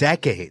for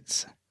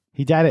decades.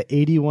 He died at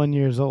 81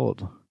 years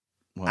old.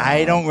 Wow.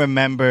 I don't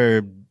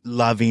remember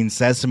loving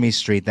Sesame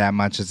Street that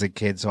much as a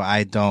kid, so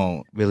I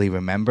don't really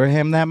remember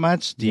him that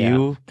much. Do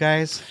you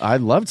guys? I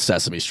loved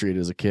Sesame Street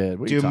as a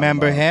kid. Do you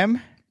remember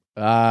him?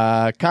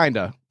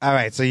 Kinda. All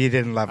right, so you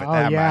didn't love it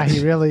that yeah, much.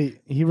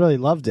 he really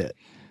loved it.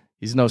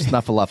 He's no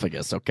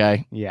Snuffleupagus,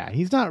 okay? Yeah,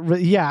 he's not.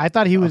 I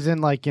thought he was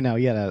in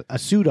he had a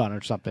suit on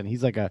or something.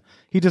 He's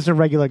he's just a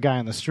regular guy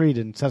on the street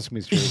in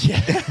Sesame Street. He's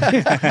like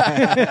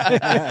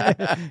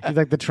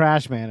the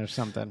trash man or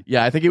something.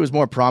 Yeah, I think he was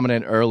more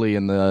prominent early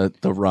in the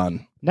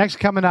run. Next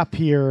coming up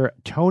here,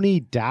 Tony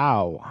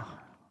Dow.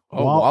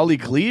 Oh, Wally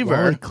Cleaver.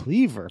 Wally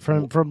Cleaver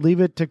from Leave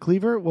It to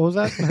Cleaver. What was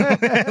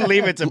that?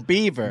 Leave It to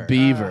Beaver.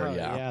 Beaver,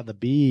 yeah. Yeah, the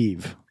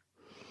Beav.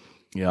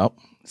 Yep.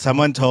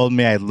 Someone told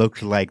me I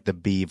looked like the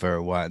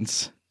Beaver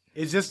once.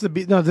 Is this the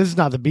No, this is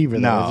not the Beaver.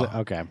 No. Though, is it?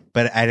 Okay.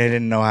 But I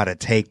didn't know how to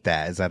take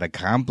that. Is that a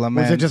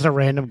compliment? Was it just a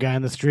random guy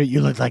in the street?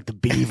 You look like the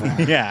Beaver.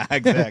 Yeah,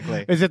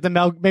 exactly. Is it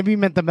maybe you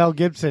meant the Mel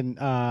Gibson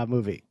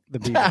movie, The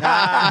Beaver.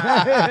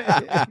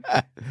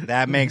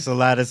 That makes a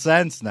lot of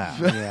sense now.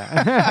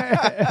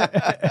 Yeah.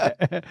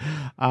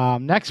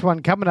 Next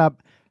one coming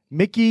up,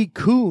 Mickey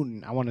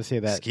Coon. I want to say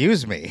that.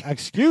 Excuse me.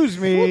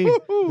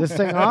 This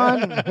thing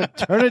on?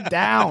 Turn it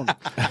down.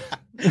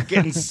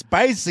 Getting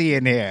spicy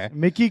in here.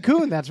 Mickey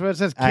Coon. That's what it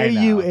says. Kuhn.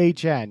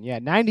 Yeah,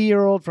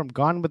 90-year-old from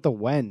Gone with the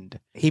Wind.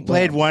 He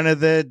played one of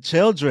the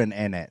children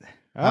in it.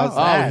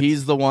 Oh,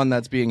 he's the one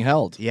that's being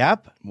held.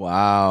 Yep.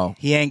 Wow.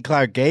 He ain't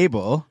Clark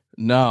Gable.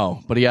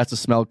 No, but he has to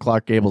smell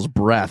Clark Gable's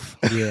breath.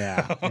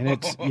 Yeah,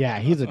 and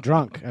he's a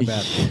drunk, I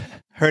bet.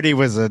 Heard he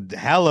was a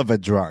hell of a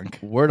drunk.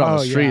 Word on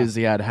the street is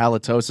he had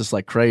halitosis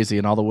like crazy,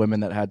 and all the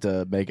women that had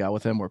to make out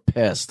with him were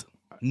pissed.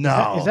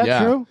 No. Is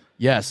that true?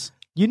 Yes.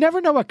 You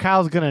never know what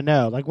Kyle's going to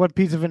know. Like, what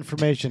piece of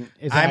information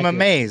is I'm accurate.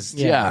 amazed.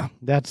 Yeah.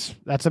 That's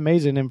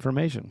amazing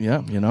information.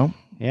 Yeah,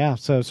 Yeah,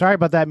 so sorry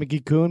about that, Mickey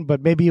Coon,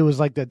 but maybe it was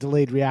like the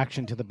delayed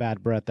reaction to the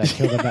bad breath that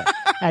killed him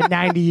at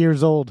 90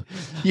 years old.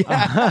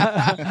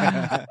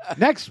 Yeah.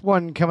 Next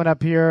one coming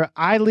up here,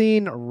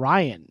 Eileen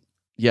Ryan.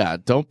 Yeah,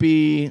 don't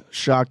be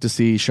shocked to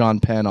see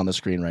Sean Penn on the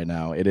screen right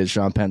now. It is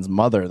Sean Penn's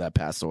mother that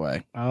passed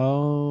away.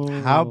 Oh.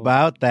 How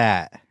about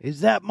that?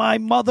 Is that my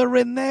mother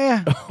in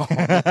there?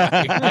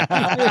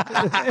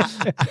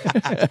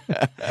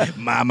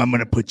 Mom, I'm going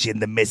to put you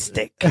in the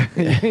Mystic.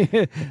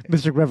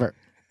 Mystic River.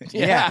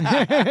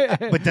 Yeah.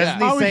 But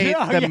doesn't he say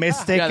the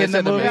Mystic in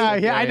the movie?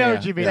 Yeah, I know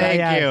what you mean.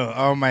 Thank you.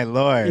 Oh, my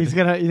Lord.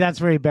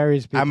 That's where he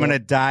buries people. I'm going to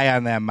die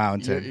on that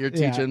mountain. You're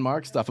teaching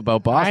Mark stuff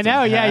about Boston. I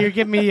know, yeah. You're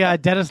giving me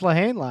Dennis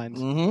Lehane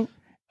lines. Mm-hmm.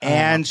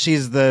 And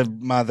she's the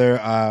mother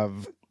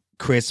of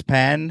Chris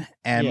Penn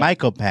and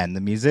Michael Penn,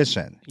 the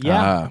musician.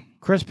 Yeah.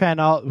 Chris Penn,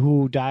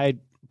 who died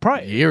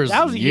probably years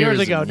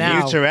ago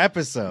now. Future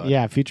episode.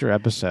 Yeah, future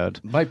episode.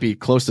 Might be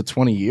close to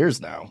 20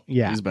 years now.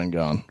 Yeah. He's been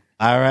gone.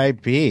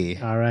 R.I.P.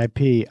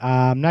 R.I.P.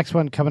 Next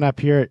one coming up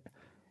here,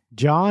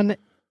 John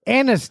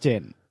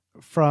Aniston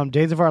from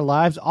Days of Our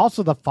Lives,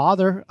 also the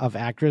father of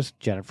actress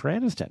Jennifer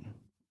Aniston.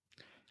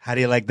 How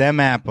do you like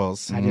them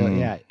apples?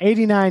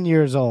 89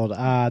 years old.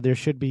 There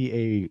should be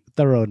a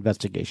thorough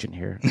investigation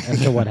here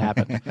as to what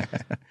happened.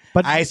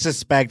 But I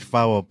suspect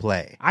foul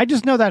play. I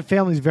just know that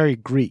family's very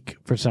Greek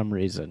for some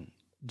reason.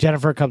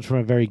 Jennifer comes from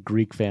a very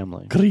Greek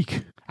family.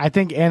 Greek. I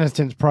think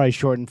Aniston's probably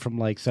shortened from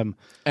like some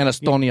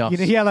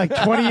Anastonios. Like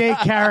 28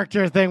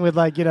 character thing with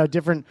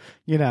different,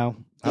 Yeah,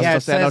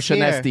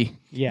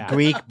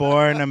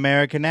 Greek-born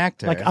American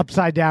actor. like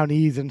upside down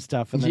E's and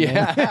stuff. And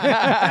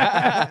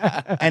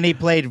and he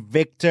played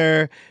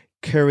Victor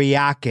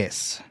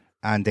Kyriakis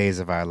on Days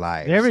of Our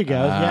Lives. There we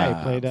go. Yeah,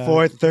 he played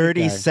for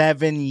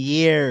 37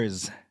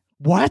 years.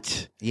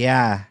 What?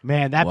 Yeah,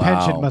 man, that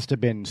pension must have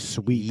been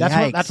sweet.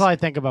 Yikes. That's all I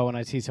think about when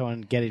I see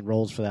someone getting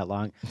roles for that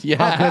long.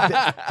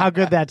 Yeah, how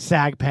good that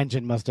SAG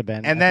pension must have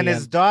been. And then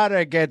his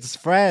daughter gets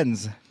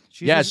Friends.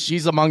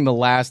 She's among the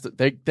last.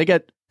 They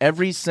get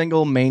every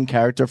single main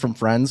character from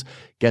Friends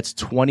gets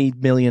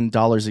 $20 million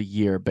a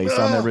year based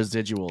on their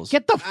residuals.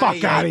 Get the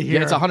fuck out of here.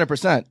 Yeah, it's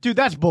 100%. Dude,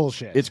 that's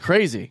bullshit. It's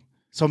crazy.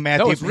 So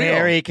Matthew it's real.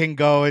 Perry can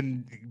go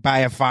and buy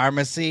a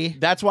pharmacy.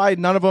 That's why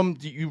none of them,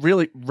 you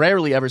really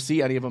rarely ever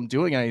see any of them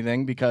doing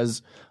anything,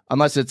 because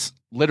unless it's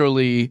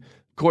literally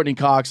Courtney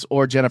Cox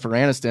or Jennifer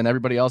Aniston,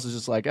 everybody else is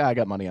just like, I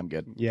got money, I'm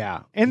good.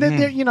 Yeah. And then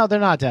they're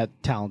not that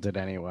talented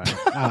anyway.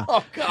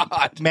 Oh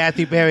God.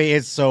 Matthew Perry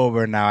is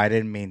sober now. I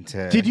didn't mean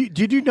to.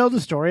 Did you know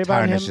the story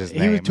about him? tarnish his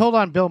He was name. told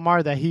on Bill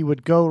Maher that he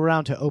would go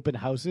around to open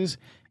houses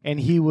and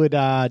he would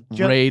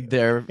Raid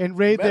their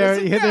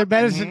their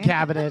medicine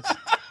cabinets.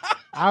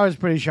 I was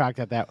pretty shocked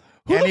at that.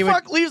 Who the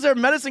fuck leaves their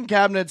medicine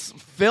cabinets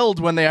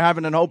filled when they're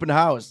having an open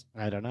house?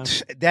 I don't know.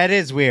 That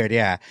is weird,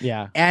 yeah.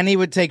 Yeah. And he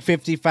would take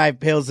 55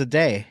 pills a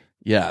day.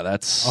 Yeah,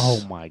 that's...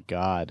 Oh, my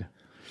God.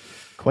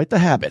 Quite the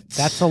habit.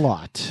 That's a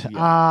lot.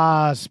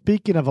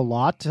 Speaking of a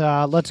lot,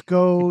 let's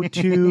go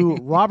to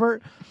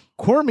Robert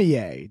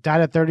Cormier.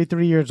 Died at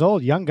 33 years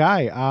old. Young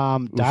guy.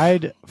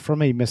 Died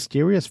from a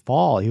mysterious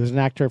fall. He was an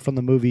actor from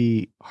the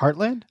movie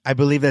Heartland. I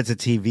believe that's a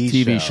TV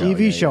show.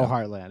 TV show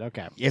Heartland.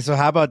 Okay. Yeah, so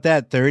how about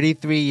that?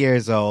 33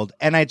 years old.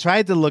 And I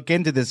tried to look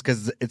into this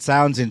because it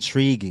sounds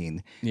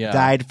intriguing. Yeah.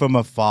 Died from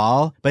a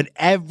fall. But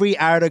every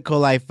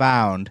article I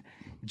found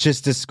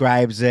just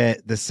describes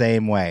it the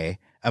same way.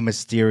 A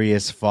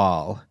mysterious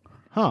fall.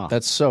 Huh.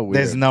 That's so weird.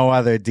 There's no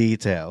other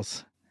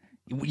details.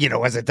 You know,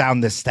 was it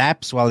down the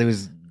steps while he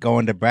was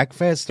going to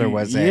breakfast, or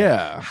was it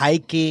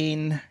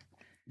hiking?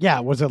 Yeah,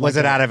 was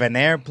it out of an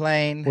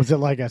airplane? Was it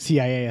like a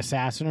CIA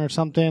assassin or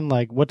something?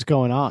 Like, what's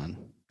going on?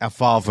 A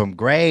fall from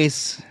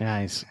grace.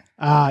 Nice.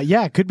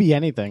 Yeah, it could be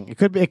anything. It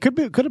could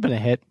have been a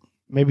hit.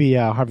 Maybe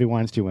Harvey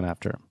Weinstein went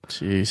after him.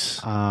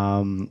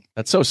 Jeez.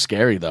 That's so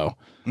scary, though.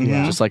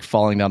 Yeah. Just like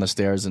falling down the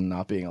stairs and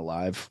not being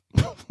alive.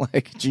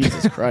 Like,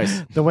 Jesus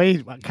Christ. The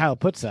way Kyle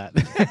puts that.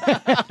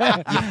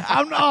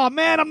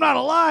 I'm not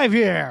alive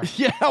here.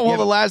 Yeah, well,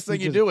 the last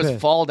thing you do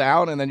is fall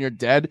down and then you're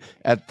dead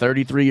at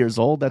 33 years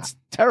old. That's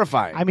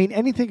terrifying. I mean,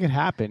 anything could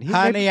happen.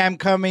 Honey, I'm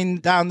coming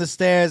down the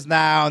stairs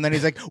now. And then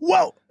he's like,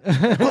 whoa.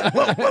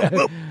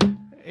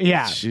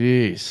 Yeah.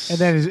 Jeez. And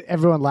then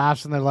everyone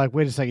laughs and they're like,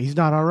 wait a second, he's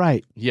not all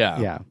right. Yeah.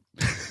 Yeah.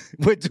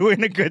 We're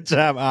doing a good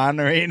job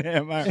honoring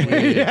him, aren't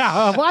we?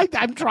 Yeah,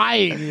 I'm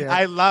trying. Here.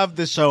 I love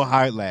the show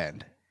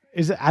Heartland.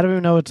 I don't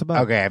even know what it's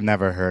about. Okay, I've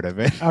never heard of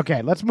it.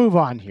 Okay, let's move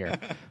on here.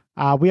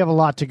 We have a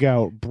lot to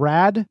go.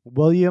 Brad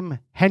William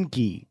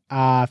Henke,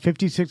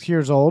 56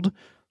 years old.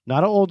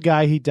 Not an old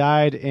guy. He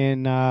died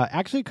in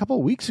actually a couple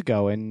of weeks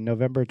ago in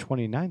November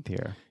 29th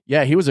here.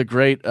 Yeah, he was a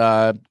great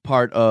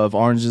part of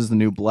Orange is the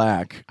New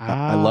Black.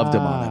 I loved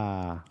him on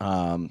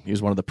it. He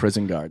was one of the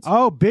prison guards.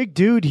 Oh, big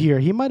dude here.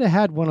 He might have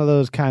had one of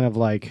those kind of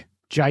like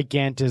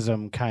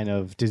gigantism kind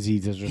of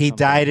diseases or He something.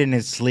 died in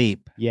his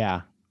sleep.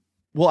 Yeah.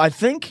 Well, I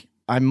think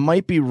I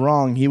might be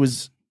wrong. He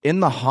was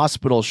in the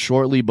hospital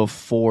shortly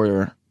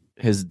before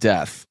his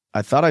death.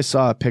 I thought I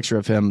saw a picture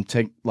of him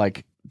doing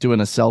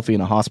a selfie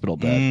in a hospital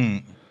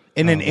bed.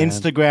 In an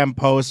Instagram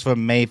post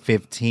from May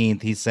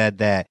 15th, he said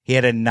that he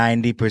had a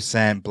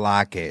 90%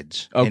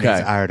 blockage in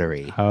his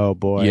artery. Oh,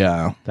 boy.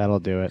 Yeah. That'll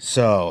do it.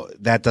 So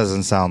that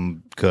doesn't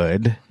sound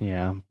good.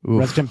 Yeah.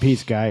 Rest in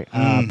peace, guy.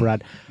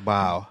 Brad.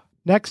 Wow.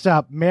 Next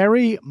up,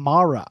 Mary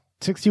Mara,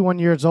 61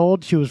 years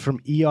old. She was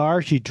from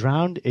ER. She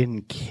drowned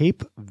in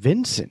Cape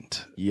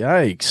Vincent.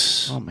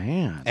 Yikes. Oh,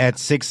 man. At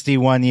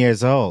 61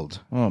 years old.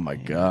 Oh, my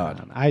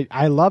God.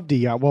 I loved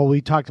ER. Well, we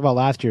talked about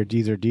last year,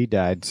 Deezer D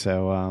died,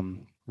 so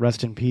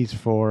rest in peace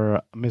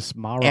for Miss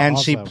Mara. And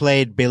also. she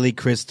played Billy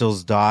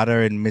Crystal's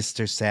daughter in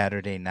Mr.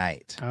 Saturday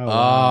Night. Oh,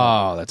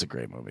 wow. That's a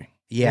great movie.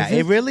 Yeah, Is it?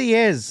 It really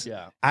is.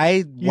 Yeah.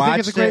 I You watched think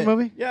it's a great it.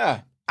 movie?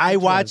 Yeah. I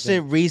watched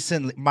it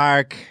recently.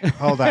 Mark,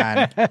 hold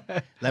on.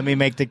 Let me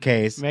make the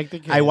case. Make the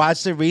case. I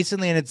watched it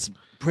recently, and it's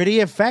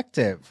pretty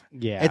effective.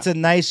 Yeah. It's a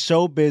nice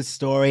showbiz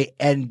story,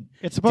 and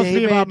It's supposed to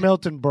be about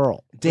Milton Berle.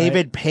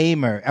 David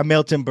Paymer, a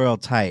Milton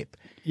Berle type.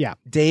 Yeah.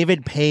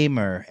 David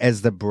Paymer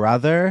as the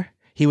brother.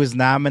 He was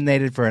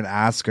nominated for an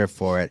Oscar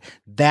for it.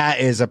 That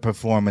is a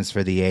performance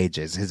for the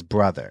ages. His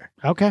brother.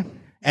 Okay.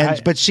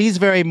 But she's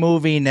very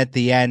moving at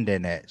the end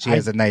in it. She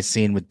has a nice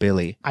scene with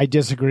Billy. I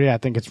disagree. I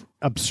think it's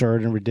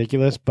absurd and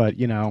ridiculous, but,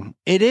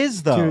 It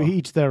is, though. to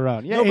each their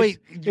own. Yeah, No,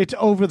 it's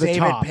over the David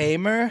top.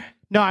 Paymer?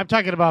 No, I'm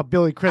talking about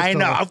Billy Crystal. I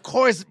know, of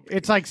course.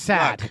 It's like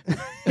sad.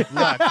 Look,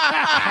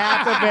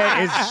 half of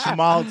it is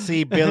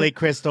schmaltzy Billy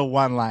Crystal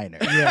one-liner.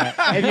 Yeah.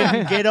 And you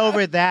can get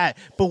over that.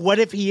 But what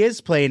if he is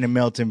playing a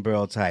Milton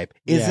Berle type?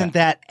 Isn't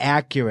that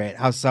accurate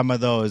how some of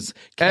those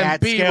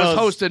MB was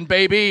hosting,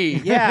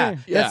 baby. Yeah,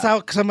 that's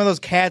how some of those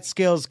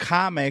Catskills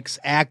comics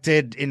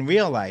acted in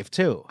real life,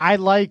 too. I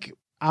like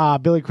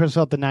Billy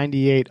Crystal at the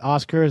 98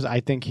 Oscars.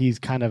 I think he's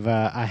kind of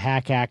a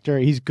hack actor.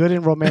 He's good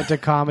in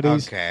romantic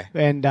comedies. Okay.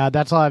 And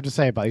that's all I have to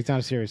say about it. He's not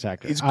a serious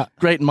actor. He's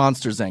great in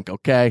Monsters, Inc.,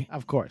 okay?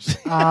 Of course.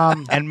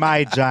 And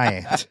My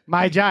Giant.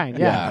 My Giant,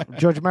 yeah.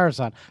 George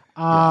Marathon.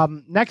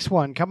 Next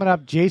one, coming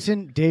up,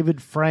 Jason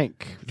David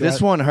Frank.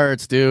 This one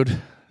hurts,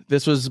 dude.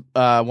 This was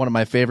one of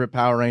my favorite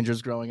Power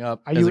Rangers growing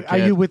up. Are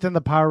you within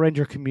the Power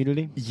Ranger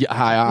community? Yeah,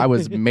 I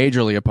was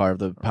majorly a part of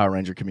the Power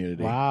Ranger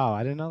community. Wow,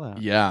 I didn't know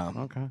that. Yeah.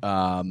 Okay.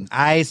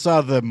 I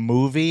saw the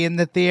movie in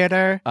the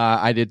theater.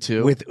 I did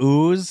too. With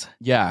Ooze.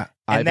 Yeah.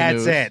 And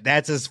that's it.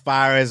 That's as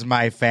far as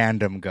my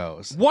fandom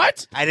goes.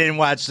 What? I didn't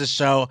watch the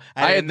show.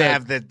 I didn't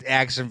have the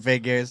action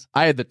figures.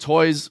 I had the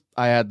toys.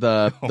 I had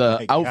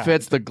the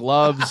outfits, the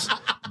gloves,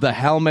 the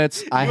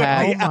helmets. I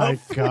had. Oh my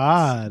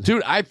god,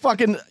 dude! I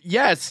fucking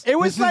yes. It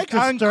was like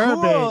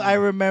uncool. I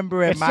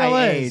remember at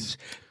my age.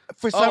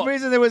 For some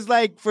reason, it was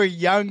like for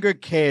younger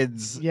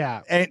kids.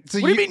 Yeah. And so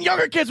what do you mean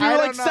younger kids? We were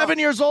like 7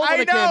 years old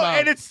when it came out.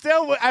 And it's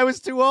still. I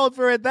was too old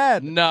for it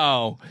then.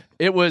 No,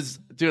 it was.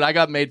 Dude, I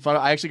got made fun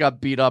of. I actually got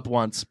beat up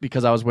once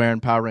because I was wearing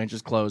Power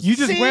Rangers clothes. You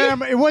just wear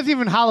them. It wasn't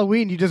even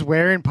Halloween. You just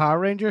wearing Power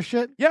Ranger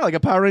shit? Yeah, like a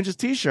Power Rangers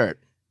t-shirt.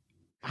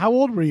 How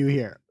old were you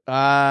here?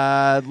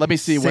 Let me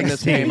see when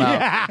this came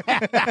out.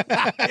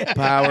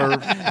 Power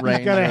Rangers.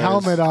 He's got a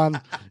helmet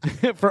on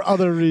for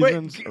other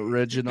reasons.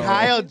 Original.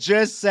 Kyle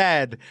just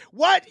said,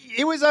 what?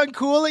 It was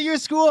uncool at your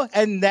school?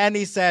 And then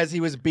he says he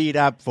was beat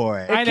up for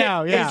it. I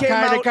know, yeah. He's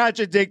kind of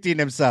contradicting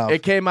himself.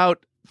 It came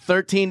out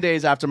 13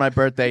 days after my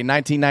birthday,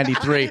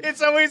 1993.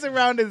 It's always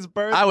around his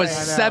birthday. I was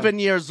 7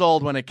 years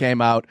old when it came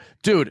out.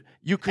 Dude,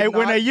 you could not...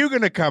 when are you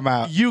going to come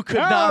out? You could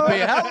not be...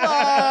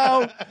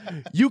 Hello!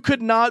 You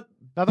could not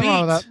Nothing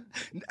wrong with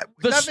that.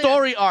 The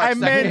story arcs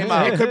that came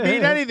out. It could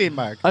beat anything,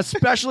 Mark.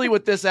 Especially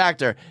with this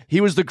actor.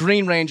 He was the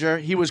Green Ranger.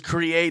 He was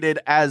created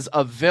as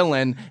a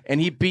villain, and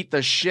he beat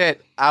the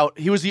shit out.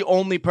 He was the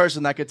only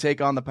person that could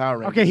take on the Power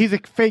Rangers. Okay, he's a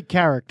fake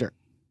character.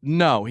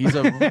 No, he's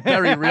a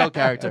very real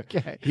character.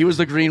 Okay. He was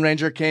the Green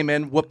Ranger, came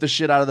in, whooped the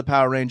shit out of the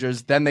Power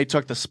Rangers. Then they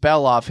took the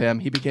spell off him.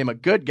 He became a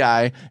good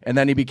guy, and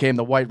then he became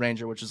the White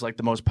Ranger, which is like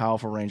the most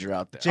powerful Ranger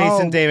out there.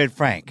 Jason David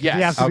Frank. Yes.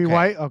 He has to be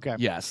white? Okay.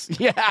 Yes.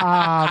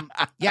 Yeah.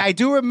 Yeah, I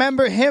do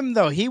remember him,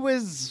 though. He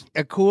was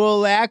a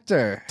cool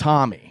actor.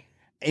 Tommy.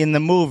 In the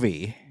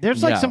movie.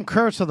 There's like some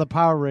curse of the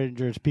Power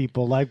Rangers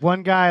people. Like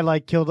one guy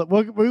like killed it.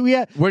 We're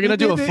going to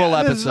do a full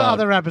This is episode.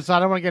 another episode. I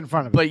don't want to get in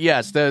front of it. But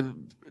yes, the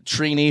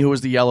Trini, who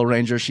was the Yellow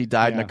Ranger, she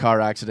died in a car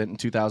accident in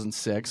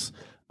 2006.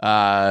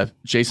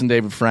 Jason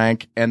David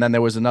Frank, and then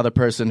there was another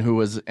person who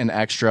was an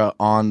extra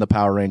on the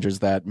Power Rangers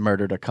that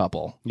murdered a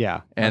couple.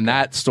 Yeah. And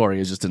that story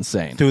is just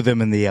insane. Threw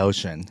them in the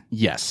ocean.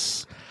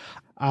 Yes.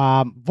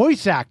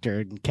 Voice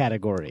actor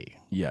category.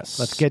 Yes.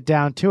 Let's get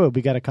down to it.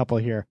 We got a couple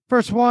here.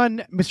 First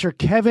one, Mr.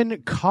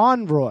 Kevin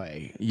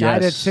Conroy.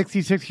 Died at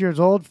 66 years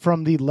old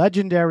from the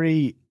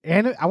legendary,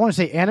 I want to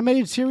say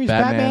animated series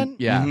Batman.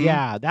 Yeah. Mm-hmm.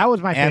 Yeah, that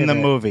was my favorite. And the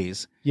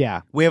movies.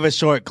 Yeah. We have a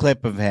short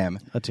clip of him.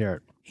 Let's hear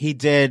it. He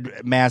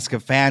did Mask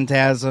of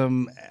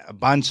Phantasm, a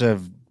bunch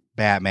of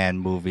Batman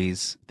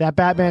movies. That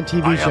Batman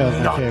TV show is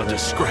my not favorite. a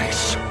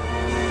disgrace.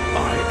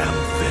 I am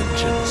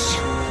vengeance.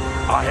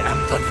 I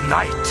am the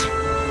night.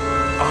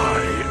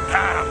 I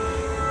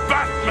am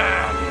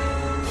Batman.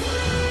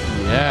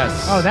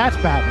 Yes. Oh, that's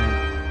Batman.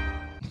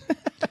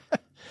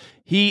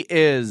 He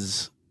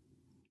is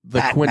the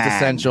Batman.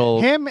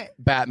 quintessential Him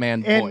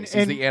Batman and- voice.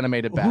 He's and the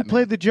animated Batman. Who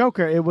played the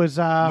Joker? It was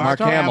Mark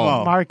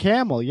Hamill. Mark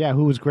Hamill, yeah,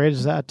 who was great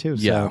as that too.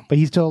 So. Yeah. But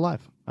he's still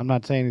alive. I'm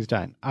not saying he's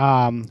dying.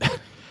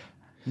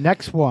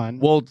 Next one.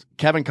 Well,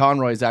 Kevin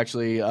Conroy is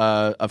actually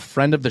a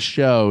friend of the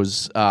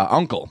show's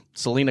uncle,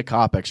 Selena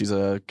Kopic. She's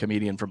a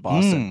comedian from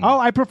Boston. Oh,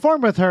 I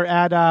performed with her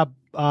at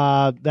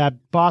that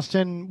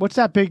Boston. What's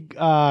that big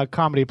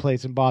comedy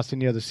place in Boston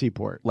near the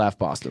seaport? Laugh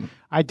Boston.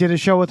 I did a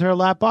show with her at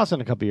Laugh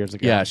Boston a couple years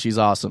ago. Yeah, she's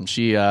awesome.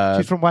 She's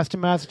from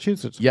Weston,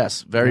 Massachusetts.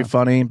 Yes, very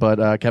funny,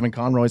 but Kevin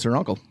Conroy's her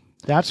uncle.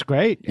 That's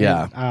great.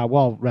 Yeah. And,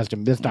 well, rest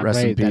in. It's not Rest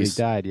in great that he peace.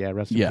 died. Yeah,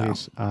 rest in Yeah.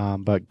 peace.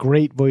 But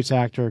great voice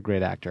actor,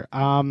 great actor.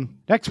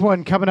 Next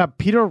one coming up.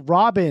 Peter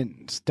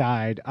Robbins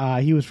died.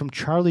 He was from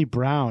Charlie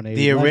Brown.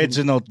 The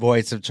original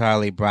voice of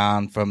Charlie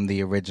Brown from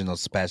the original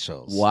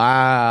specials.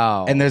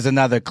 Wow. And there's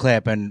another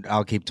clip, and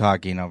I'll keep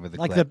talking over the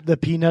like clip. the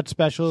Peanut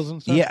specials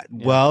and stuff. Yeah,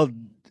 well,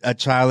 a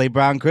Charlie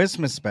Brown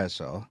Christmas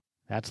special.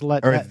 That's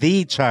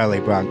the Charlie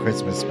Brown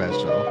Christmas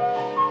special.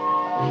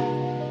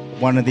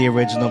 One of the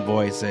original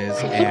voices.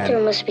 I think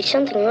there must be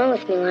something wrong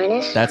with me,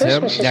 Linus. That's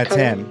him? Christmas is That's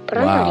coming, him. But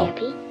Wow. I'm not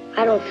happy.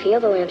 I don't feel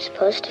the way I'm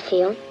supposed to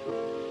feel.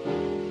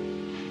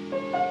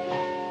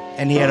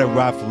 And he had a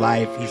rough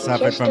life. He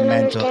suffered Just from don't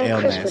mental understand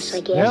illness. Christmas, I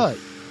guess. Really?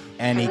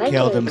 And he I like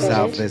killed getting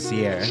himself presents, this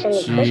year.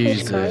 sending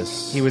Christmas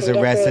cards, He was and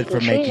arrested for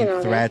decorating trees making and all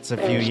that, threats a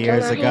but few I'm still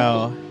years not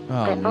ago.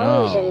 happy. I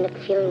always end up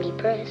feeling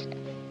depressed.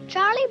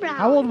 Charlie Brown.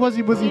 How old was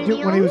he? When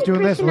he was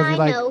doing this? Was he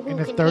like in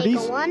his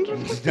 30s?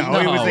 No,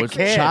 he was a it's a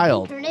kid.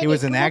 child. He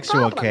was an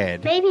actual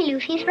kid. Maybe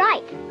Lucy's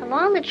right. Of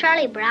all the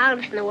Charlie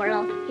Browns in the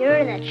world,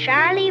 you're the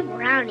Charlie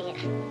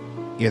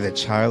Browniest. You're the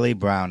Charlie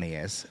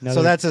Browniest. Another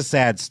So that's a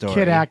sad story.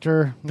 Kid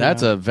actor.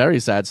 That's a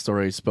very sad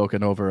story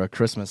spoken over a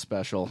Christmas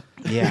special.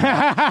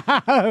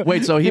 Yeah.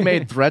 Wait, so he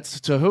made threats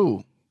to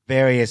who?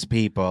 Various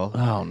people.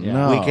 Oh,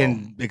 no. We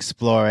can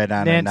explore it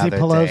on Nancy another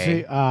Pelosi.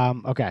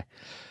 day. Okay.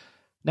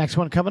 Next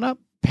one coming up.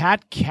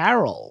 Pat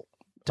Carroll.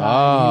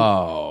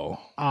 Oh.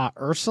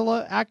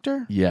 Ursula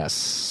actor.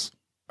 Yes.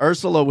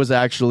 Ursula was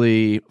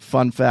actually,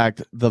 fun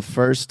fact, the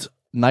first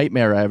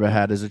nightmare I ever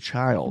had as a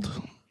child.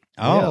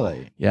 Oh.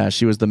 Really? Yeah,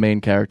 she was the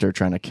main character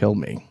trying to kill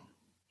me.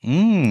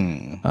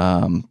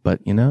 But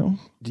you know,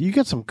 You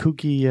get some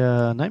kooky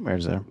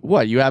nightmares there.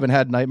 what? You haven't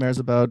had nightmares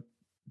about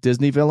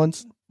Disney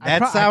villains?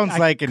 That sounds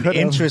like an could've.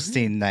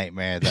 interesting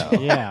nightmare, though.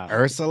 Yeah.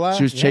 Ursula?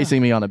 She was chasing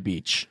me on a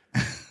beach.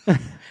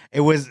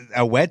 It was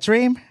a wet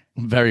dream?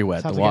 Very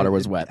wet. Sounds The like water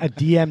was wet. A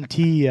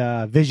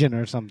DMT vision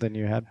or something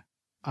you had.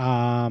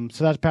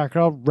 So that's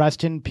Batgirl.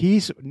 Rest in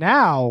peace.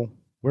 Now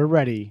we're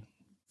ready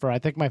for, I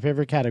think, my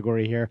favorite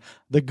category here,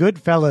 the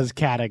Goodfellas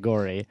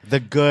category. The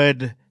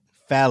Good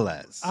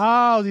Fellas.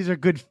 Oh, these are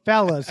good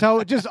fellas.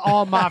 So just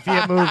all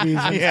mafia movies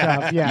and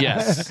stuff. Yeah.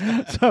 Yes.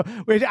 So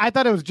wait, I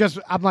thought it was just,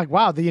 I'm like,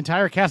 wow, the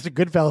entire cast of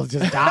Goodfellas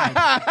just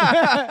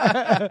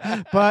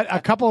died. But a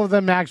couple of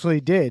them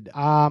actually did.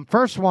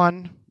 First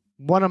one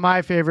of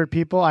my favorite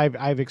people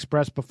I've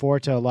expressed before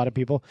to a lot of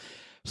people.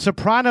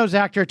 Sopranos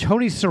actor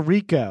Tony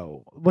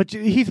Sirico, which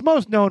he's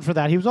most known for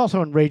that. He was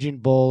also in Raging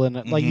Bull, and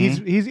like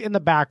he's in the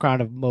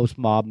background of most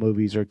mob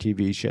movies or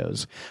TV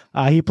shows.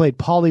 He played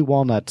Paulie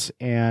Walnuts,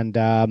 and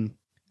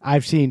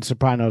I've seen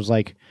Sopranos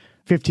like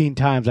 15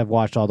 times. I've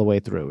watched all the way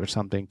through or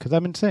something because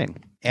I'm insane.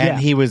 And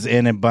he was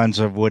in a bunch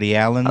of Woody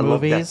Allen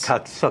movies. I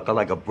love that cocksucker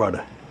like a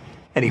brother,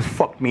 and he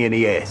fucked me in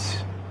the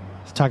ass.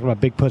 He's talking about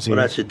big pussy.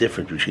 Well, that's the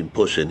difference between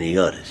pussy and the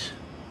others.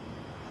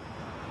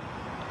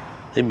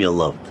 Him you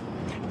loved.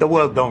 The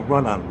world don't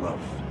run on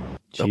love.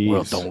 The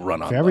world don't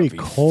run on very love. He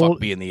cold.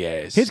 fucked me in the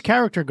ass. His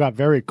character got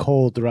very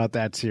cold throughout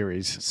that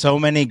series. So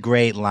many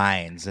great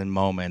lines and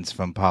moments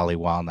from Paulie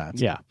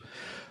Walnuts. Yeah.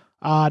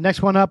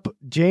 Next one up,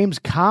 James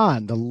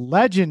Caan, the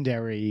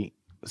legendary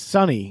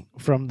Sonny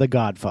from The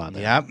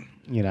Godfather. Yep.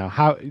 You know,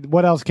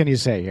 what else can you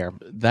say here?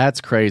 That's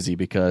crazy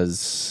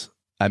because,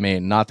 I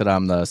mean, not that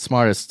I'm the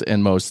smartest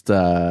and most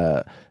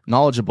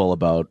knowledgeable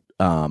about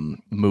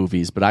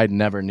movies, but I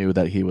never knew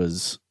that he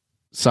was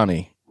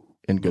Sonny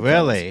in Goodfellas.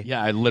 Really?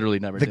 Yeah, I literally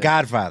never The did.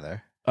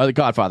 Godfather. The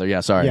Godfather,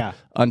 yeah, sorry. Yeah.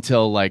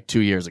 Until like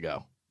 2 years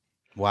ago.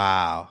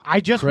 Wow.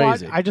 I just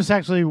Crazy.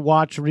 actually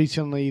watched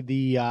recently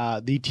the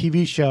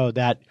TV show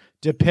that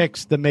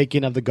depicts the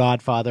making of The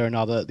Godfather and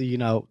all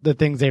the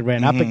things they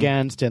ran up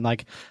against and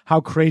like how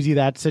crazy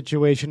that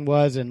situation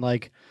was, and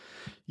like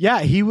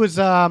he was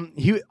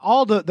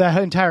the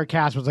entire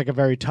cast was like a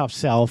very tough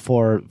sell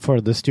for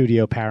the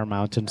studio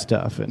Paramount and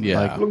stuff, and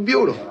like Look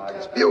beautiful.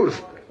 It's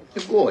beautiful.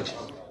 You're gorgeous.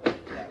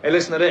 Hey,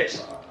 listen to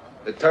this.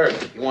 The Turk,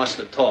 he wants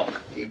to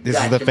talk. This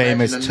is the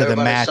famous To the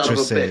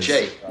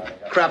Mattresses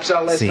Craps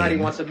out last night. He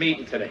scene. wants a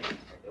meeting today.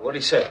 What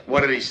did he say?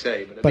 What did he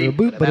say? The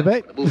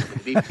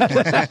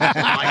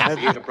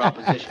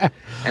proposition.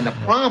 And the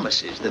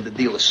promise is that the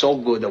deal is so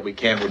good that we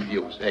can't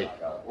refuse. Hey,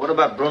 what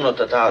about Bruno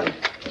Tatali?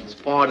 It's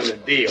part of the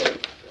deal.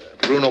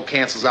 Bruno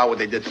cancels out what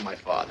they did to my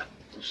father.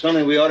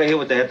 Sonny, we ought to hear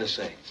what they have to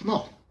say.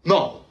 No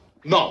more.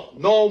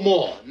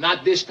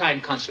 Not this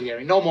time,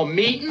 Consigliere. No more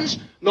meetings,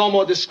 no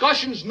more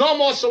discussions, no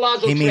more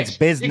Salazzo He means tricks.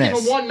 business. You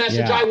give him one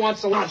message, Yeah. I want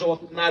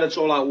Salazzo. If not, it's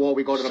all out war.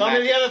 We go to the Some of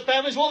match. the other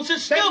families won't sit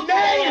still. They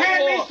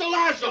hand me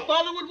Salazzo. Your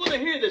father would want to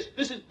hear this.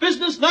 This is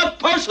business, not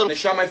personal. They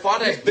shot my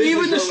father.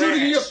 Even the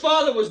shooting of your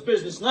father was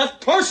business,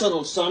 not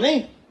personal,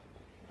 Sonny.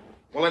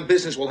 Well, then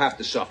business will have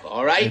to suffer,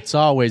 all right? It's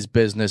always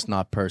business,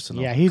 not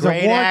personal. yeah, he's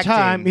Great a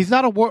wartime. acting. He's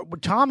not a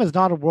Tom is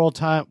not a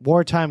wartime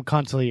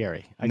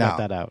consigliere. I got No.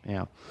 that out.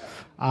 Yeah.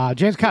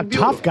 James Caan,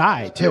 tough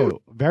guy too,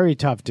 very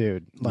tough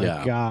dude.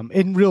 Like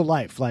in real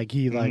life, like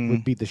he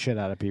would beat the shit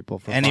out of people.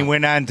 For And he fun.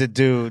 went on to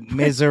do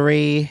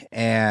Misery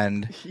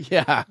and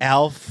Yeah.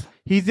 Elf.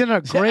 He's in a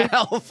great,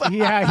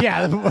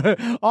 yeah,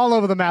 all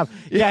over the mouth.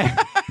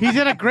 Yeah, he's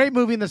in a great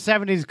movie in the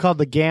 70s called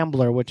The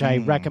Gambler, which I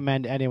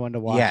recommend anyone to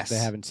watch Yes. if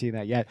they haven't seen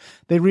that yet.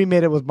 They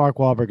remade it with Mark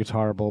Wahlberg. It's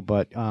horrible,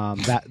 but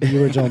the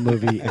original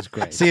movie is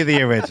great. See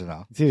the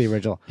original. See the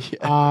original.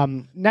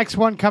 Next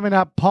one coming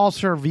up, Paul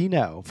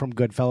Sorvino from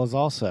Goodfellas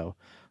also.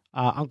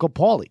 Uncle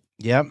Paulie.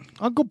 Yep.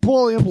 Uncle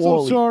Paulie, I'm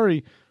so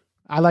sorry.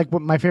 I like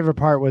what my favorite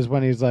part was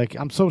when he's like,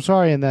 I'm so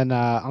sorry, and then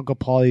Uncle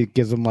Paulie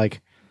gives him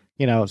like,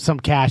 some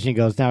cash, and he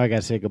goes, now I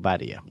gotta say goodbye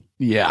to you.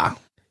 Yeah.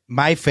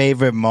 My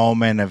favorite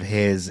moment of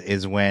his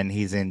is when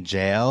he's in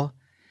jail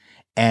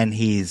and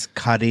he's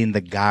cutting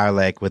the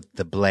garlic with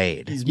the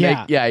blade. He's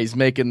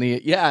making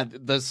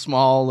the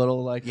small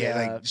little like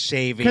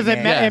shaving Because it.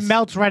 it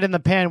melts right in the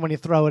pan when you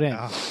throw it in.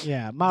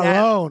 Yeah,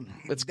 Marone.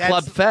 It's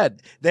club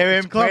fed. They're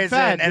in Club prison,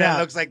 fed, and yeah. it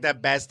looks like the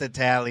best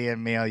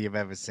Italian meal you've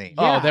ever seen.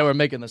 Oh, they were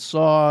making the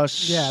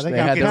sauce. Yeah, they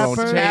had got their own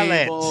peppers.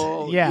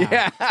 table.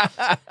 Yeah.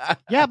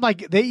 Yeah,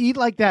 like they eat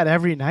like that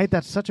every night.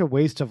 That's such a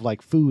waste of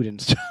like food and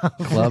stuff.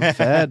 Club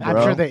fed, I'm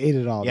bro. sure they ate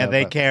it all. Yeah, though,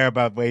 they but- care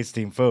about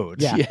wasting food.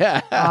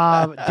 Yeah.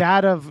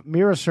 Dad of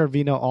Mira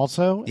Sorvino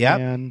also. Yep.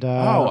 And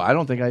I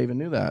don't think I even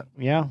knew that.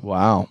 yeah.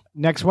 Wow.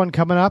 Next one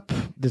coming up.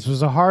 This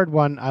was a hard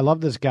one. I love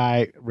this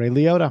guy, Ray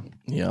Liotta.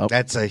 Yep.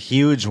 That's a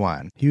huge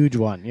one. Huge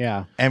one.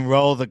 Yeah. And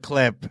roll the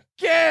clip.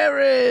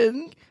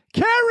 Karen!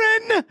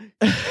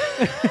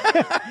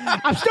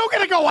 I'm still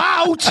gonna go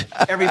out.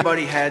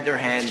 Everybody had their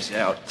hands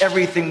out.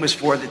 Everything was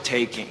for the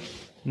taking.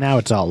 Now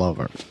it's all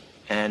over.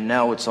 And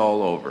now it's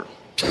all over.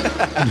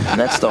 And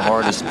that's the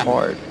hardest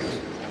part.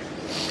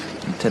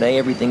 And today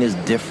everything is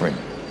different.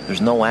 There's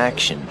no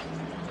action.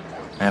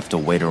 I have to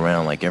wait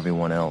around like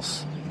everyone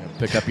else.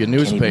 Pick up your Can't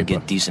even newspaper.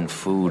 get decent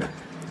food.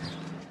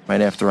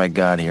 Right after I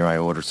got here, I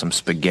ordered some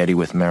spaghetti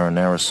with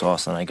marinara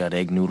sauce, and I got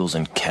egg noodles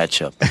and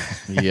ketchup.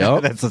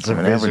 Yep. That's such a I'm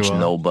an average visual.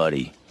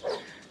 nobody.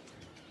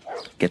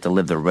 Get to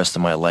live the rest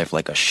of my life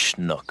like a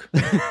schnook.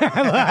 Like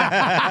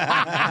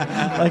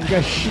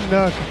a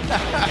schnook.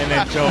 And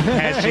then Joe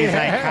Pesci's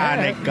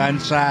iconic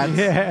gunshots.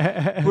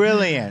 Yeah.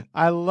 Brilliant.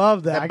 I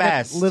love that. The I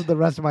best. got to live the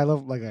rest of my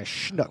life like a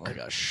schnook. Like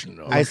a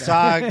schnook. I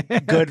saw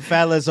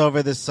Goodfellas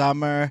over the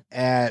summer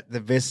at the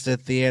Vista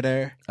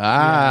Theater.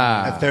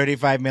 Ah. A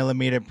 35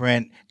 millimeter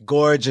print.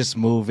 Gorgeous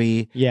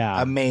movie.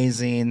 Yeah.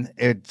 Amazing.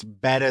 It's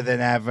better than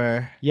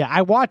ever. Yeah,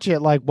 I watch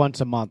it like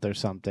once a month or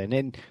something.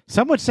 And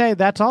some would say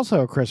that's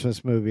also a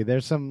Christmas movie.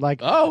 There's some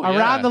like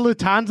around the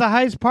Lufthansa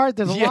heist part,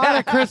 there's a lot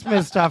of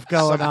Christmas stuff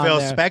going Some on Phil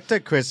there.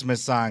 Spector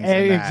Christmas songs. in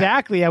that.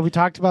 Exactly. Yeah, we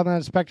talked about that in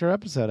the Spectre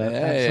episode.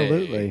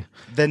 Absolutely.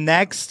 The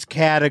next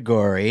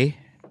category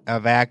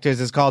of actors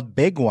is called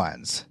Big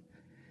Ones.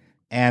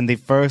 And the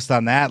first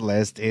on that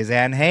list is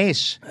Anne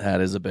Heche. That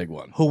is a big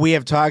one. Who we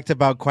have talked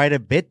about quite a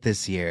bit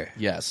this year.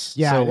 Yes.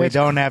 Yeah, so we it's-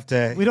 don't have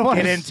to we don't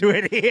wanna get s- into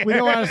it here. We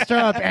don't want to stir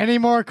up any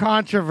more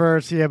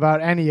controversy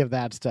about any of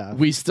that stuff.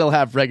 We still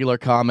have regular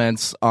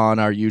comments on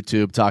our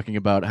YouTube talking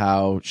about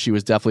how she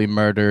was definitely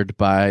murdered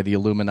by the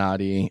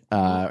Illuminati.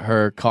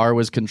 Her car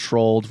was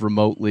controlled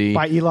remotely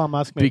By Elon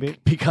Musk, maybe.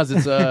 because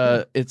it's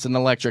it's an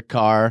electric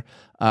car.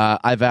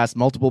 I've asked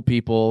multiple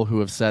people who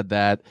have said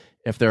that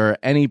if there are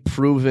any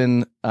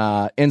proven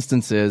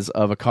instances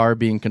of a car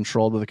being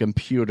controlled with a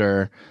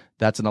computer,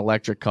 that's an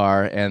electric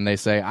car, and they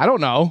say, I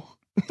don't know.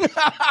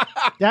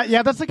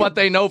 Yeah, that's like But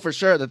they know for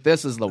sure that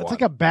this is the it's one.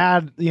 like a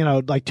bad,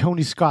 like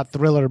Tony Scott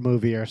thriller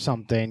movie or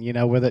something,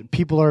 where the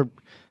people are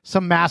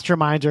some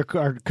masterminds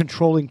are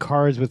controlling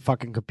cars with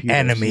fucking computers.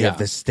 Enemy of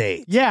the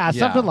state. Yeah,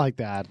 something like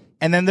that.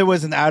 And then there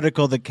was an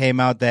article that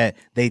came out that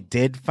they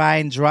did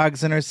find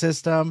drugs in her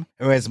system,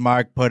 or as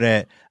Mark put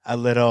it, a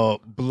little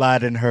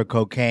blood in her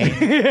cocaine.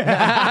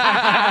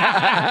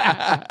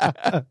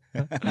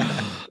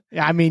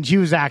 Yeah, I mean, she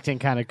was acting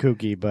kind of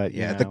kooky, but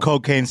Yeah, the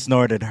cocaine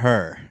snorted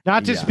her.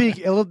 Not to speak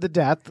ill of the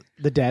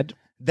dead.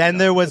 Then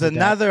there was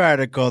another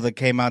article that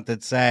came out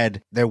that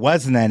said there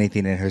wasn't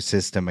anything in her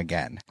system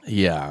again.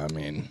 Yeah, I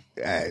mean,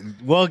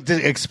 we'll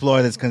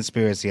explore this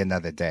conspiracy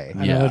another day.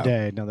 Another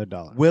day, another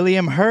dollar.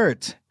 William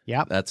Hurt.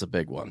 Yep. That's a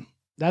big one.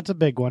 That's a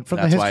big one. From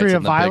That's the why history it's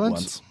of in the big violence.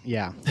 ones.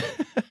 Yeah.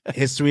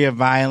 History of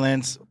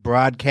violence,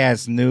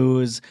 broadcast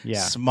news,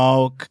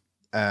 smoke.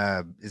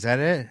 Is that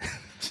it?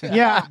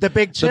 Yeah. The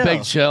Big Chill. The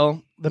Big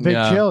Chill. The Big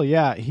Yeah. Chill,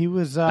 yeah. He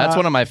was... That's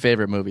one of my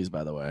favorite movies,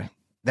 by the way.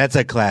 That's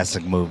a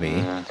classic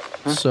movie.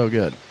 So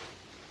good.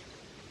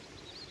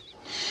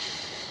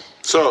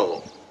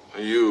 So,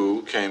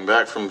 you came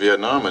back from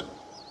Vietnam a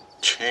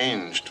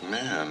changed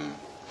man.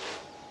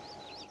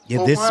 Yeah,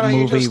 Well, this why don't you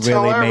movie just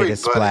tell really made everybody? a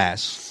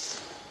splash.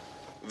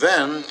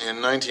 Then,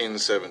 in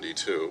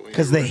 1972...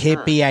 Because the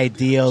hippie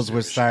ideals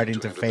were starting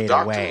to fade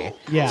away.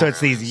 Yeah. So it's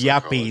these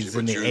yuppies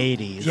in the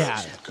 80s.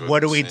 Yeah.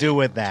 What do we do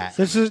with that?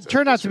 This has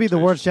turned out to be the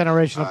worst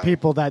generation of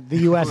people that the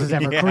U.S. has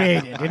ever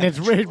created, and it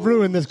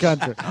ruined this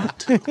country.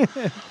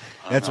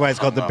 That's why it's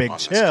called the Big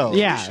Chill.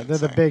 Yeah, they're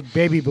the big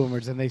baby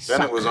boomers, and they Then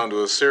suck. it was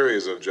onto a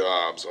series of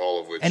jobs,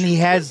 all of which... And he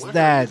has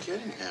that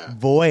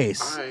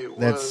voice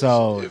that's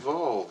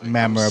so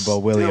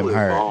memorable, William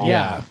Hurt.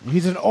 Yeah,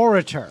 he's an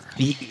orator. But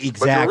your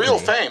Exactly. real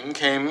fame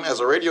came as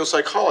a radio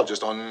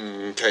psychologist on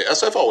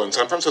KSFO in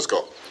San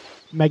Francisco.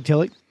 Meg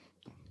Tilly.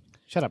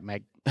 Shut up,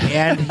 Meg.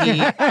 And he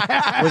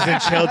was in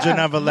Children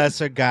of a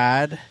Lesser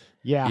God.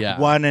 Yeah.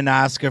 Won an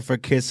Oscar for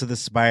Kiss of the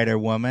Spider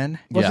Woman.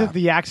 Was it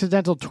The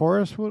Accidental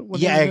Tourist? When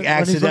Yeah, he was-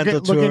 when he's Accidental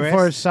looking Tourist.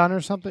 for his son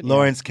or something?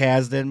 Lawrence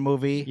Kasdan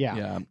movie.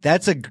 Yeah.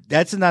 That's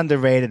an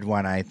underrated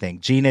one, I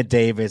think. Gina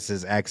Davis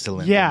is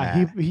excellent. Yeah,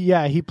 in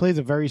that. he plays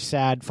a very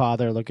sad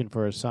father looking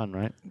for his son,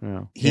 right?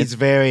 Yeah. He's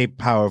very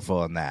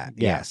powerful in that.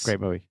 Yeah, Yes.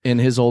 great movie. In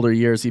his older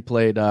years, he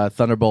played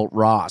Thunderbolt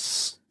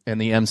Ross in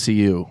the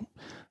MCU,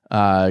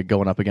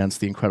 going up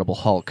against the Incredible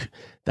Hulk.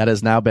 That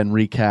has now been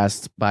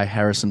recast by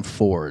Harrison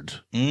Ford.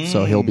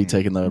 So he'll be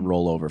taking the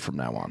role over from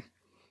now on.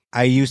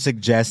 Are you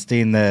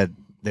suggesting that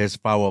there's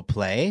foul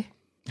play?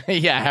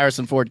 Yeah,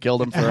 Harrison Ford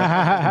killed him for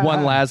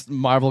one last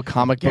Marvel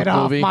comic book Get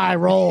off movie. my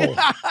role.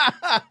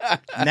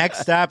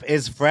 Next up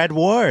is Fred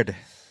Ward.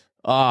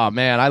 Oh,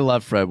 man, I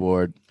love Fred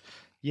Ward.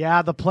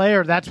 Yeah, The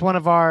Player. That's one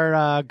of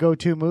our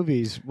go-to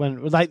movies.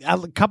 When like a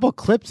couple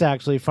clips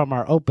actually from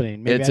our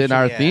opening. Maybe It's I in should-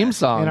 our theme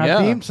song. In our yeah.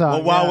 theme song.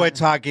 Well, while yeah. we're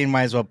talking,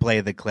 might as well play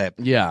the clip.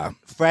 Yeah.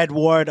 Fred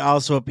Ward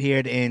also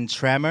appeared in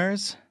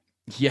Tremors.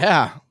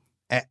 Yeah.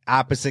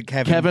 Opposite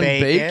Kevin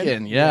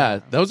Bacon. Yeah.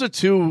 Those are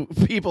two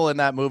people in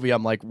that movie.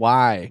 I'm like,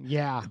 why?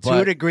 Yeah.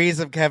 2 degrees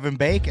of Kevin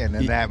Bacon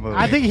in that movie.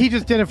 I think he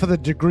just did it for the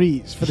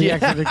degrees, for the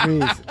extra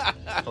degrees.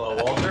 Hello,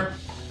 Walter.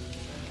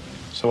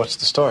 So what's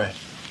the story?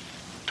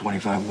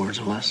 25 words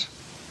or less?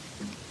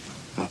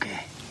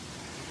 Okay.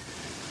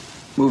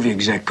 Movie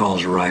exec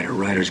calls writer.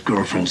 Writer's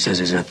girlfriend says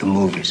he's at the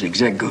movies.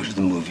 Exec goes to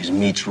the movies,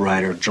 meets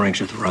writer, drinks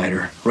with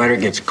writer. Writer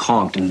gets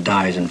conked and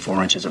dies in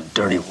 4 inches of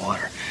dirty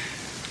water.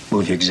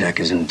 Movie exec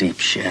is in deep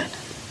shit.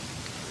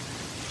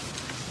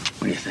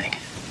 What do you think?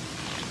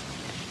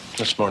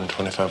 That's more than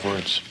 25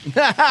 words.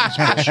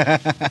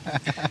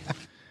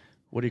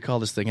 What do you call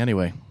this thing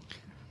anyway?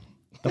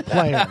 The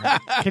Player.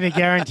 Can you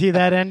guarantee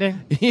that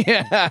ending?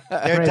 Yeah.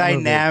 Their Great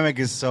dynamic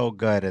is so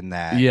good in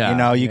that. Yeah. You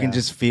know, you can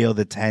just feel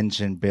the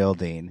tension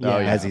building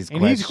as he's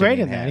And he's great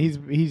in questioning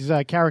that. him. He's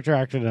a character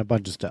actor in a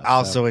bunch of stuff.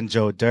 Also in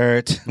Joe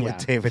Dirt with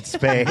David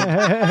Spade.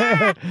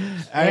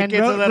 It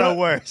gets a little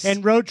worse.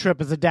 And Road Trip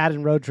is a dad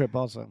in Road Trip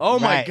also. Oh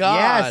my Right,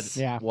 God. yes.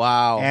 Yeah.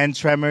 Wow. And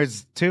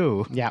Tremors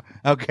 2. Yeah.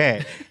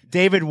 Okay.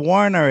 David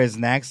Warner is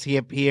next. He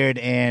appeared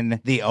in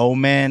The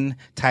Omen,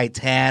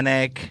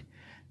 Titanic,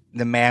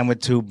 The Man with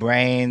Two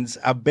Brains,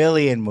 a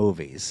billion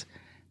movies.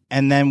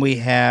 And then we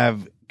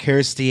have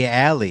Kirstie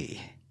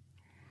Alley.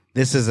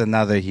 This is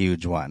another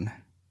huge one.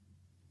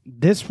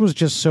 This was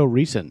just so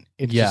recent.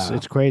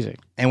 It's crazy.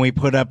 And we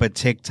put up a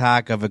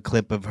TikTok of a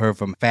clip of her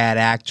from Fat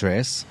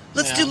Actress.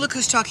 Let's do Look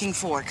Who's Talking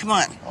 4. Come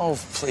on. Oh,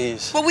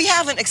 please. Well, we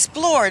haven't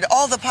explored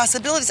all the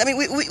possibilities. I mean,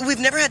 we've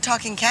never had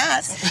talking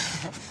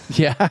cats.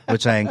 Yeah.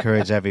 Which I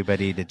encourage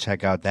everybody to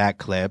check out that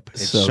clip. It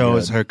So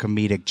shows good. her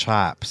comedic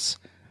chops.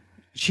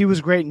 She was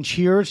great in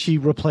Cheers. She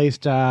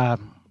replaced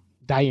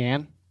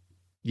Diane.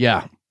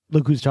 Yeah.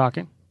 Look Who's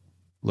Talking.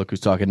 Look Who's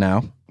Talking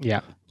Now.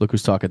 Yeah. Look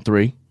Who's Talking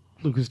 3.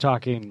 Look Who's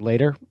Talking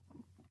Later.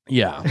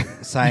 Yeah.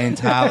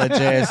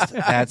 Scientologist.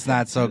 That's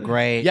not so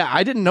great. Yeah,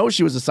 I didn't know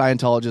she was a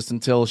Scientologist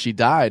until she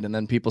died, and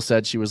then people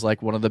said she was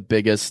like one of the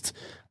biggest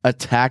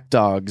attack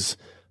dogs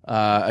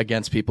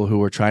against people who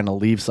were trying to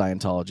leave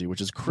Scientology,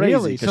 which is crazy.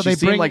 Really? Because So she they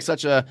seemed bring- like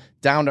such a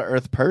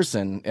down-to-earth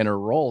person in her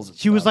roles. and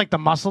She was stuff. like the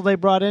muscle they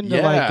brought in to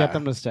Yeah. like get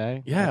them to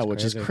stay. Yeah, That's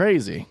which is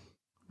crazy.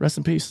 Rest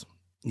in peace.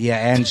 Yeah,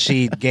 and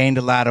she gained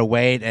a lot of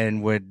weight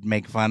and would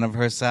make fun of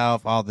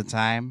herself all the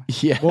time.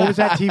 Yeah. What was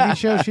that TV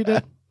show she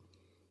did?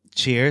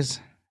 Cheers.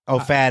 Oh,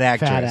 Fat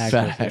Actress.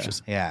 Fat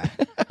Actress, Yeah.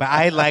 But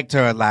I liked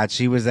her a lot.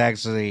 She was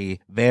actually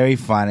very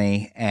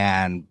funny,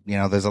 and, you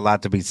know, there's a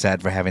lot to be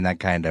said for having that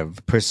kind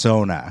of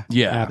persona.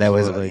 Yeah, That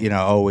was, absolutely. you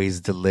know,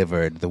 always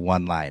delivered the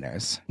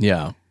one-liners.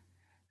 Yeah.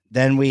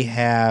 Then we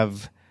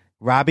have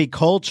Robbie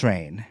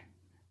Coltrane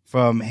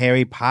from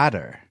Harry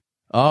Potter.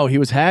 Oh, he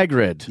was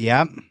Hagrid.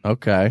 Yep.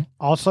 Okay.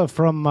 Also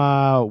from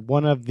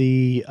one of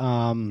the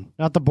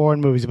not the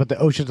Bourne movies, but the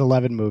Ocean's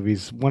 11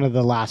 movies. One of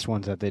the last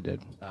ones that they did.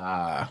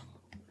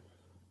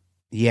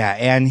 Yeah,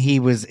 and he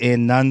was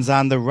in Nuns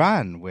on the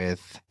Run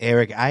with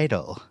Eric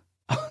Idle.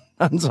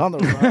 Nuns on the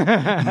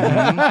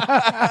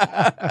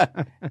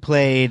Run.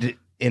 Played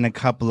in a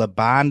couple of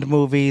Bond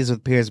movies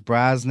with Pierce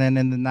Brosnan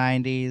in the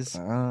 90s.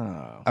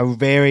 Oh. A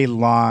very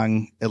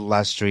long,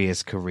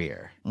 illustrious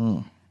career.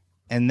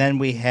 And then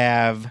we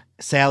have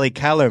Sally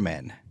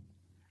Kellerman,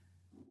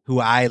 who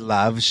I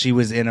love. She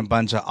was in a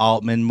bunch of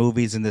Altman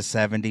movies in the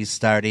 70s,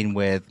 starting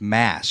with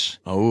MASH,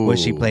 where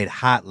she played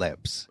Hot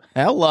Lips.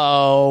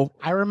 Hello.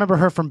 I remember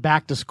her from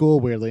Back to School,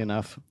 weirdly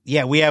enough.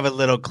 Yeah, we have a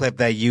little clip,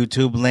 that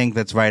YouTube link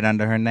that's right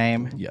under her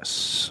name.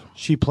 Yes.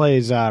 She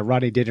plays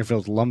Rodney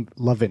Dangerfield's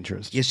love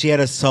interest. Yeah, she had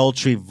a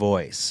sultry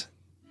voice.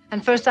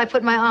 And first I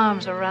put my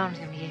arms around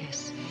him,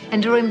 yes,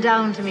 and drew him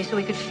down to me so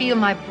he could feel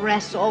my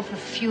breasts all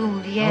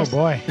perfumed, yes. Oh,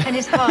 boy. And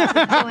his heart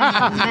was going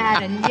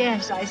mad, and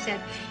yes, I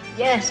said,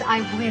 yes,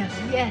 I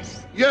will,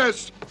 yes.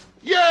 Yes!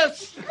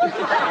 Yes!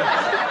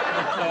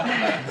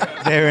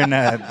 They're in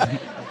a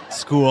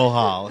school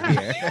hall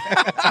here.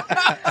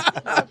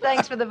 Well,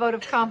 thanks for the vote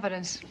of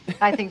confidence.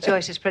 I think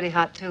Joyce is pretty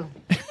hot, too.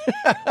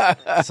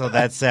 So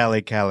that's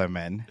Sally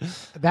Kellerman.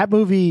 That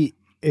movie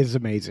is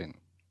amazing.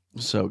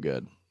 So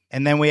good.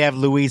 And then we have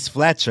Louise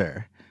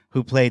Fletcher,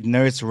 who played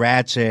Nurse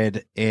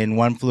Ratched in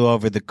One Flew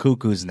Over the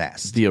Cuckoo's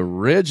Nest. The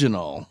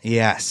original.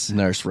 Yes.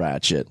 Nurse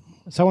Ratched.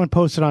 Someone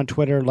posted on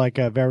Twitter like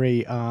a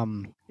very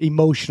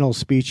emotional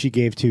speech he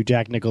gave to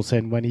Jack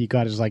Nicholson when he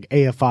got his like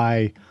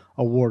AFI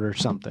award or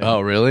something.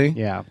 Oh, really?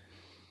 Yeah.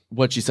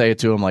 What'd you say it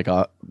to him, like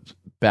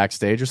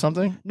backstage or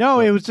something? No,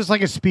 it was just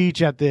like a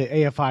speech at the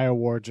AFI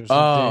Awards or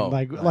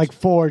something. Oh, like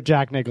for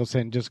Jack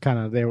Nicholson, just kind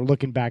of they were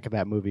looking back at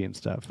that movie and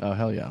stuff. Oh,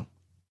 hell yeah.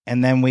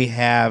 And then we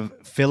have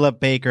Philip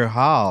Baker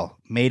Hall,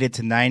 made it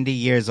to 90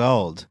 years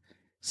old.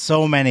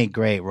 So many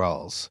great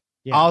roles.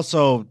 Yeah.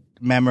 Also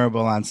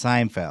memorable on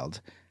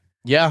Seinfeld.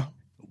 Yeah.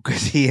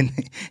 Because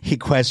he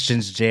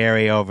questions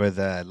Jerry over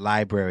the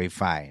library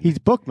fine. He's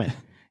Bookman.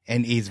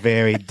 And he's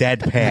very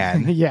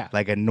deadpan. Yeah.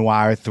 Like a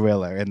noir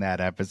thriller in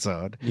that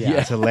episode. Yeah.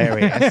 It's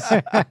hilarious.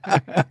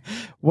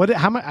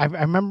 How much? I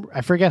remember.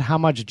 I forget how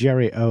much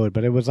Jerry owed,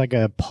 but it was like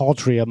a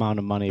paltry amount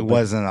of money. It but-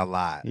 wasn't a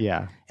lot.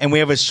 Yeah. And we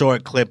have a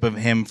short clip of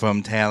him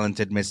from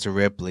Talented Mr.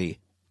 Ripley.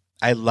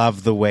 I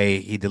love the way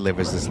he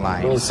delivers this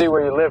line. When you see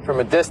where you live from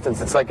a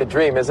distance, it's like a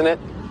dream, isn't it?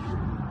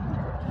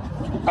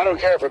 I don't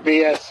care for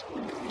BS.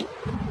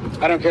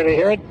 I don't care to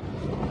hear it.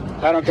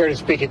 I don't care to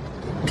speak it.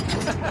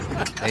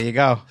 There you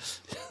go.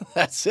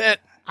 That's it.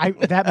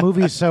 That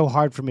movie is so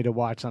hard for me to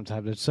watch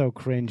sometimes. It's so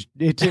cringe.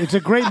 It's a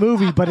great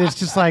movie, but it's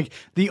just like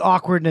the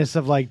awkwardness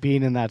of like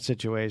being in that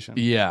situation.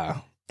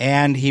 Yeah.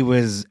 And he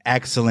was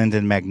excellent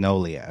in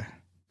Magnolia.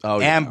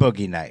 And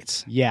Boogie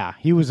Nights. Yeah,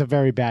 he was a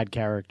very bad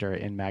character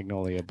in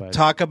Magnolia. But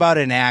Talk about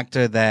an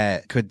actor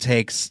that could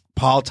take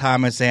Paul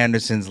Thomas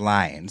Anderson's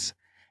lines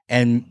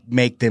and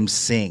make them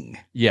sing.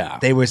 Yeah.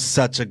 They were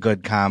such a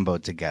good combo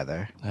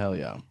together. Hell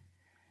yeah.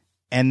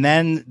 And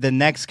then the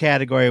next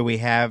category we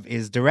have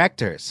is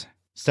directors,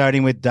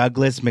 starting with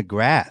Douglas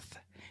McGrath.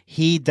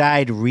 He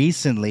died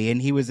recently, and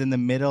he was in the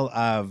middle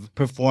of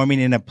performing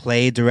in a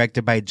play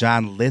directed by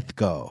John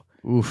Lithgow.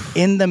 Oof.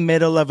 In the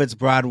middle of its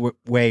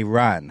Broadway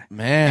run.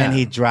 Man. And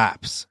he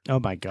drops. Oh,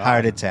 my God.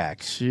 Heart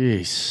attack.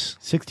 Jeez.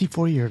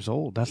 64 years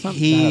old. That's not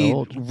He that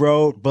old.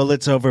 wrote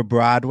Bullets Over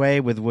Broadway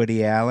with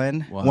Woody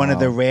Allen. Wow. One of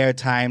the rare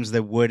times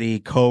that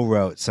Woody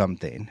co-wrote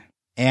something.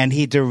 And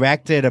he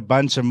directed a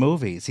bunch of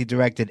movies. He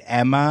directed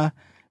Emma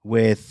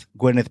with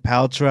Gwyneth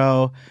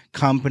Paltrow,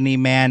 Company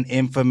Man,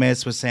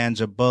 Infamous with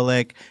Sandra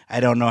Bullock, I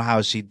Don't Know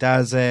How She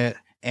Does It,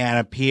 and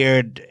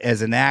appeared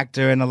as an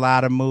actor in a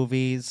lot of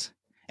movies.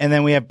 And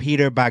then we have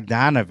Peter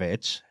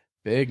Bogdanovich.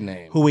 Big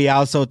name. Who we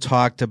also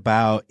talked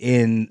about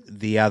in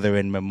the other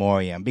In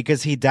Memoriam,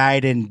 because he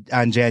died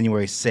on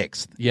January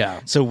 6th.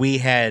 Yeah. So we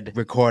had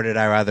recorded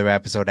our other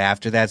episode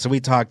after that. So we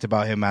talked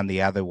about him on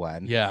the other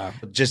one. Yeah.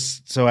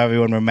 Just so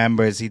everyone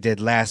remembers, he did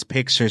Last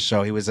Picture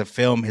Show. He was a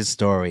film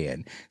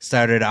historian.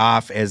 Started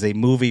off as a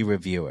movie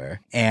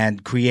reviewer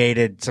and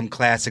created some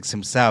classics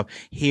himself.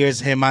 Here's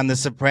him on The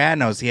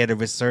Sopranos. He had a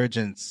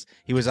resurgence.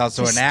 He was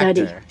also an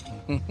actor.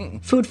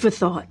 Food for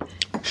thought.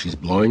 She's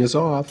blowing us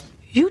off.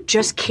 You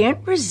just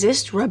can't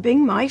resist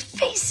rubbing my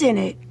face in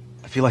it.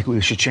 I feel like we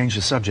should change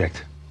the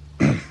subject.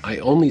 I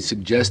only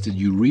suggested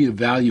you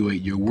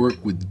reevaluate your work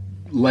with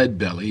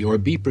Leadbelly or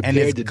be prepared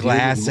And his to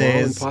glasses, deal with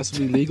moral and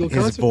possibly legal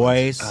his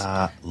consequences. voice.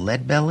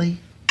 Leadbelly?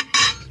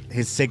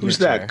 His signature. Who's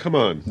that? Come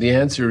on. The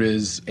answer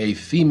is a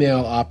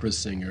female opera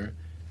singer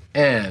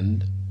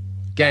and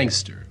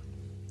gangster.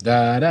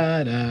 Da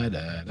da da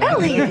da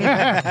da.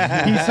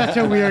 He's such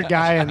a weird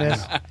guy in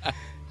this.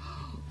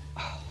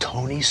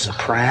 Tony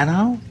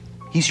Soprano?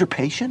 He's your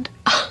patient?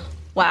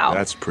 Wow.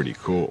 That's pretty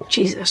cool.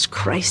 Jesus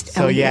Christ.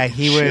 So yeah,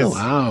 he Chill was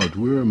out.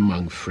 We're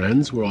among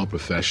friends. We're all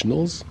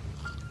professionals.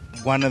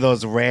 one of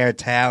those rare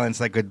talents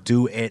that could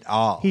do it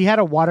all. He had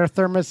a water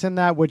thermos in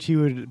that, which he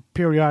would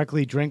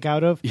periodically drink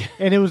out of.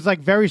 And it was like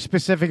very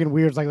specific and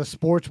weird. It was like a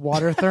sports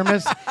water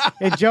thermos.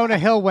 And Jonah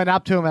Hill went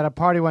up to him at a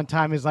party one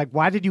time. He's like,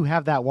 why did you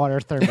have that water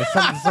thermos?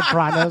 From The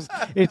Sopranos.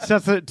 It's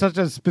such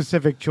a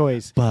specific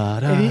choice.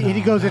 And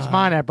he goes, it's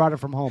mine. I brought it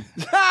from home.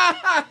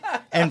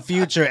 And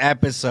future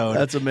episode.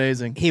 That's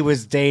amazing. He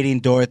was dating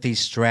Dorothy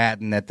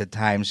Stratton at the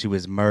time she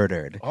was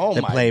murdered. Oh,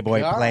 the my Playboy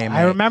God. Playmate.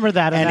 I remember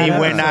that. And in he that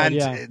went on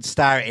episode, to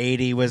Star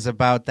 80 was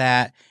about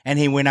that. And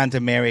he went on to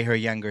marry her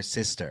younger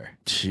sister.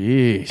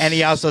 Jeez. And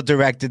he also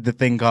directed the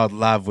thing called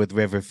Love with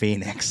River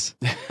Phoenix,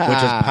 which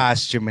was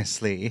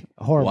posthumously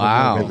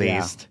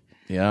released.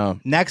 Yeah.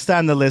 Next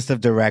on the list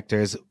of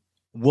directors,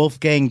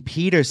 Wolfgang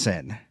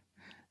Peterson.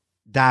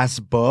 Das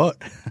Boot,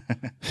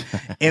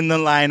 In the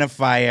Line of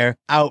Fire,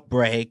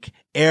 Outbreak,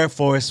 Air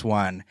Force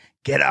One,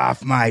 Get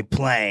Off My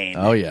Plane.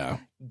 Oh, yeah.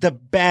 The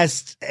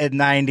best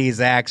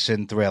 90s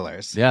action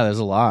thrillers. Yeah, there's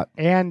a lot.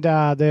 And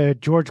the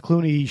George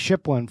Clooney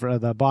ship one for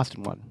the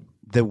Boston one.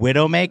 The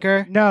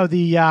Widowmaker? No,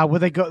 the where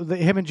they go,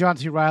 him and John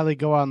C. Reilly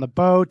go on the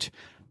boat.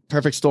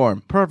 Perfect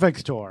Storm. Perfect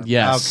Storm.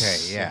 Yes.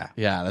 Okay, yeah.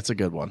 Yeah, that's a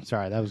good one.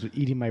 Sorry, that was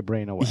eating my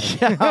brain away.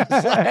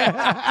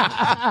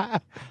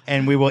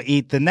 And we will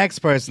eat the next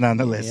person on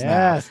the list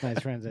Yes, now.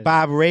 nice transition.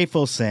 Bob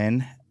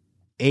Rafelson,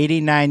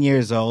 89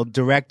 years old,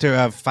 director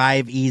of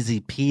 5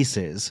 Easy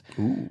Pieces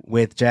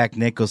with Jack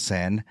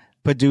Nicholson,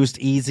 produced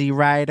Easy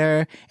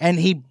Rider, and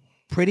he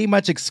pretty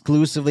much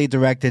exclusively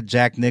directed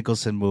Jack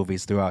Nicholson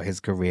movies throughout his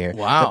career.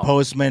 Wow. The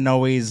Postman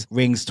Always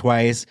Rings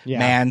Twice, Yeah.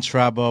 Man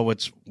Trouble,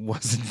 which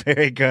wasn't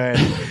very good,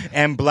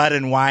 and Blood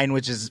and Wine,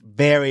 which is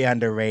very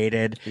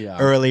underrated. Yeah.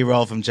 Early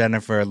role from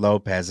Jennifer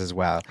Lopez as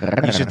well.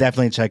 You should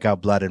definitely check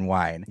out Blood and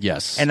Wine.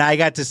 Yes. And I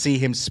got to see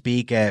him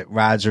speak at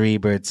Roger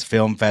Ebert's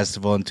film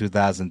festival in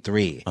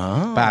 2003.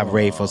 Oh. Bob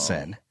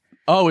Rafelson.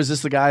 Oh, is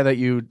this the guy that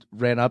you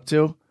ran up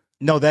to?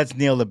 No, that's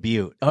Neil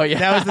LaBute. Oh, yeah.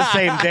 That was the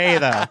same day,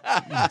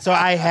 though. So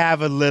I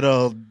have a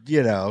little,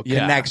 Yeah.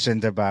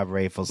 connection to Bob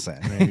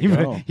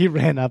Rafelson. He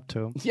ran up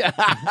to him. Yeah.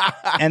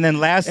 And then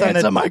last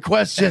Answer my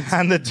questions.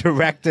 on the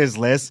director's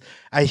list,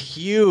 a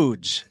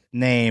huge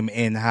name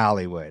in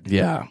Hollywood.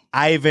 Yeah.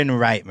 Ivan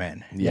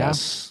Reitman.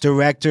 Yes.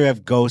 Director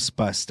of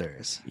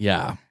Ghostbusters.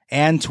 Yeah.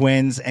 And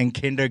Twins and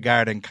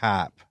Kindergarten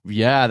Cop.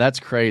 Yeah, that's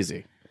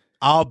crazy.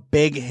 All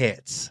big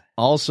hits.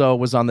 Also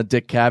was on the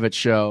Dick Cavett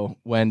show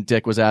when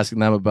Dick was asking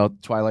them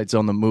about Twilight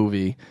Zone, the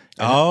movie.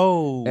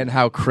 And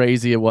how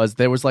crazy it was.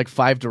 There was like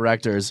 5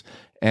 directors,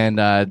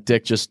 and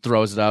Dick just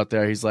throws it out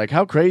there. He's like,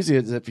 how crazy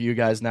is it for you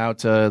guys now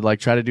to like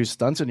try to do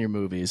stunts in your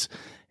movies?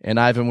 And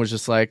Ivan was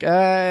just like,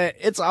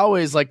 it's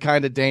always like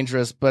kind of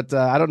dangerous, but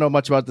I don't know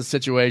much about the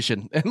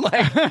situation. And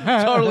like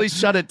totally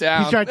shut it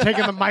down. He started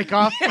taking the mic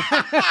off.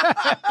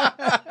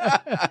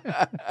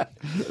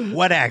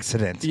 What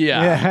accident?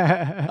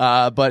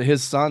 Yeah. But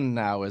his son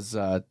now is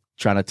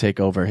trying to take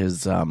over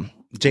his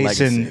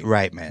Jason legacy.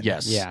 Reitman.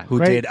 Yes. Yeah. Who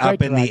Great- did Up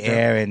great in the director.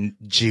 Air and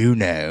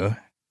Juno,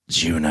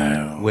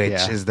 which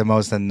Yeah. is the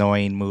most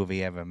annoying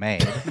movie ever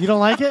made. You don't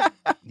like it?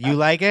 You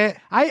like it?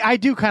 I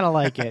do kind of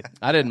like it.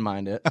 I didn't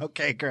mind it.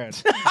 Okay, good.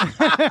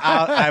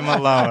 I'm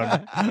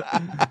alone.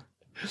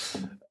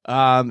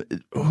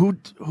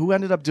 Who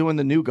ended up doing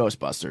the new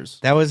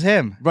Ghostbusters? That was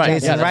him. Right.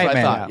 Jason that's what I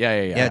Reitman. thought.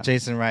 Yeah. Yeah,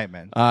 Jason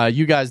Reitman.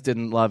 You guys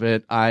didn't love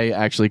it. I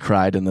actually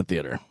cried in the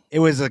theater. It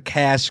was a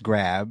cash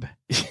grab.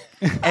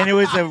 And it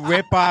was a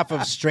ripoff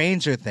of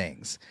Stranger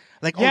Things.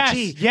 Like,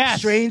 Yes,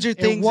 Stranger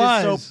Things is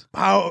was.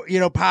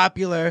 so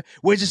popular.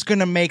 We're just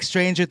gonna make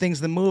Stranger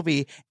Things the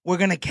movie. We're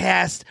gonna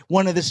cast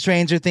one of the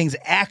Stranger Things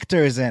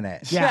actors in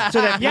it. Yeah.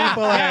 So that Yeah,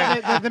 people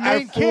yeah, the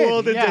main are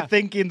fooled kid, into yeah.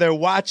 thinking they're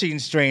watching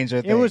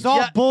Stranger Things. It was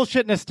all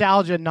bullshit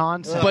nostalgia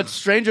nonsense. But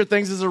Stranger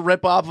Things is a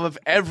ripoff of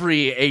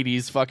every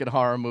 80s fucking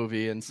horror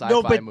movie and sci-fi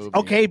no, but movie.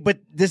 okay, but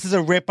this is a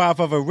ripoff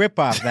of a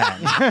ripoff.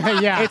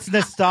 Then Yeah. it's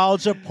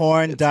nostalgia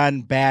porn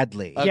done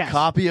badly. A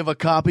copy of a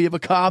copy of a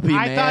copy,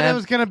 I man. thought it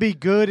was gonna be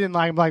good and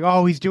like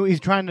oh he's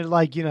trying to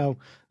like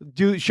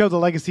show the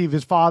legacy of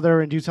his father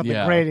and do something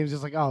Yeah. great. And he was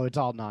just like, oh, it's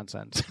all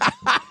nonsense.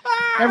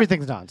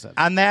 Everything's nonsense.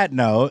 On that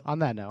note,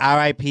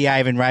 R.I.P.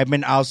 Ivan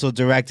Reitman also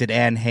directed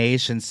Anne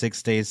Heche in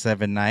 6 Days,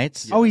 7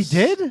 Nights. Oh, he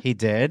did? He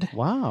did.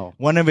 Wow.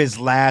 One of his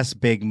last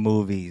big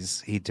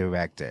movies he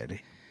directed.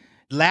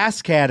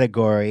 Last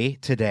category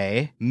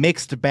today,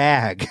 mixed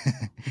bag.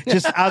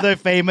 Just other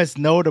famous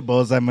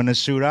notables I'm going to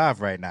shoot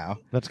off right now.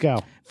 Let's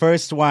go.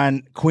 First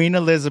one, Queen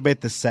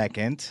Elizabeth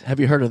II. Have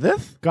you heard of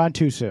this? Gone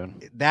too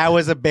soon. That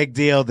was a big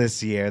deal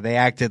this year. They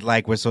acted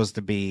like we're supposed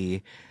to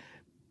be,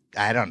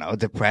 I don't know,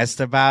 depressed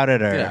about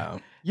it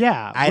or...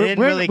 Yeah, I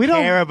didn't really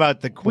care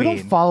about the Queen. We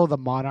don't follow the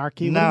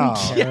monarchy. No.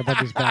 What do we care about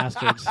these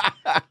bastards?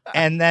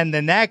 And then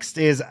the next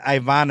is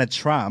Ivana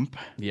Trump.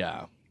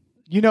 Yeah.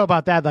 You know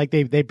about that? Like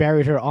they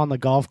buried her on the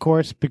golf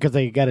course because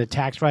they got a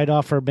tax write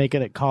off for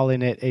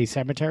calling it a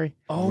cemetery.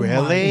 Oh,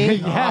 really?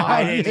 Yeah,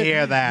 I didn't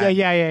hear that.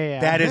 Yeah.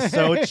 That is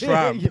so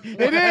Trump.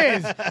 It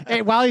is.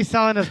 Hey, while he's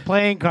selling us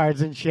playing cards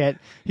and shit,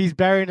 he's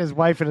burying his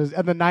wife in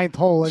the ninth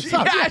hole. Or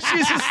something. Yeah,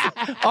 she's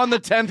just on the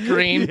 10th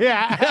green.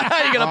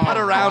 Yeah. You're going to put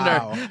around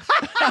her.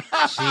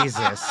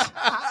 Jesus.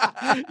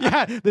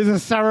 Yeah, there's a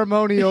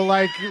ceremonial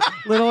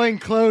little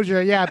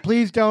enclosure. Yeah,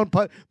 please don't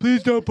put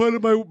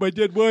in my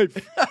dead wife.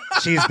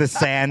 She's the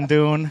sand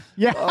dune.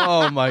 Yeah.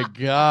 Oh, my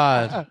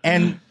God.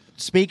 And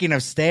speaking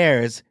of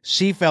stairs,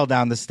 she fell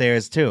down the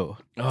stairs too.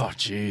 Oh,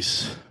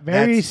 jeez.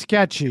 Very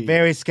sketchy.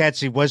 Very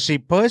sketchy. Was she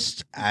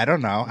pushed? I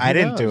don't know. I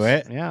didn't do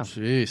it. Yeah.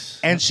 Jeez.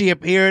 And she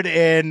appeared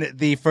in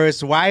the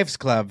First Wives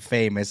Club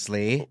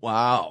famously.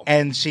 Wow.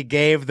 And she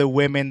gave the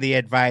women the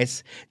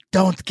advice,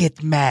 don't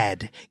get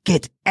mad.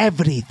 Get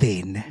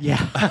everything.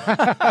 Yeah.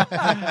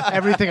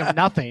 Everything of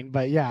nothing,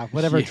 but yeah,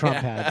 whatever Trump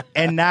had.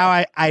 And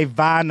now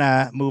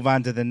Ivana, move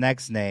on to the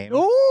next name.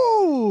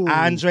 Ooh.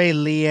 Andre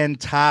Leon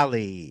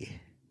Talley.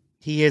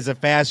 He is a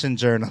fashion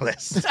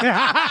journalist.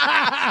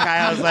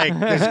 Kyle's like,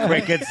 there's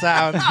cricket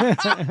sounds.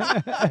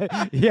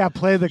 Yeah,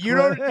 play the You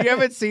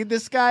haven't seen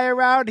this guy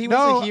around? He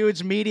was a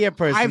huge media I've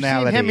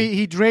personality. seen him.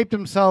 He draped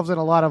himself in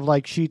a lot of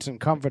sheets and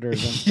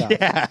comforters and stuff.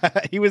 Yeah,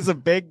 he was a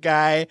big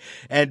guy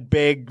and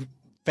big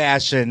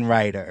fashion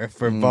writer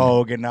for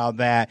Vogue and all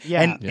that.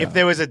 Yeah. And if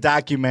there was a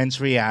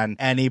documentary on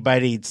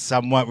anybody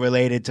somewhat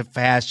related to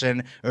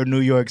fashion or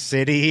New York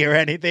City or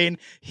anything,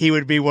 he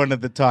would be one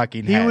of the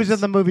talking He heads. was in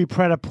the movie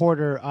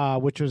Pret-a-Porter,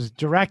 which was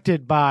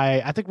directed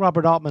by I think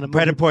Robert Altman.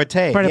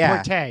 Pret-a-Porter,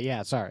 Pret-a-Porter.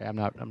 Yeah, sorry, I'm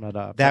not.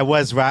 That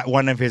was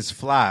one of his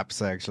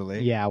flops,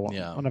 actually. Yeah,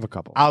 one of a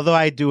couple. Although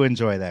I do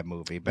enjoy that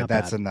movie, but Not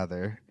that's bad.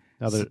 another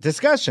Another-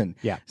 discussion.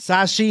 Yeah.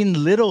 Sasheen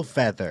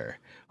Littlefeather,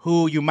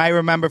 who you might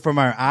remember from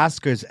our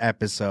Oscars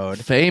episode,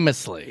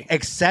 famously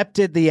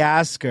accepted the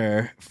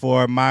Oscar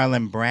for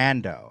Marlon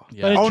Brando.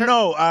 Yeah.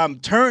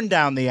 But turned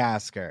down the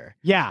Oscar.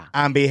 Yeah.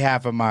 On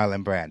behalf of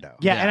Marlon Brando.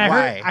 Yeah, and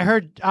I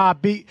heard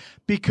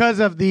because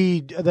of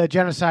the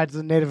genocides of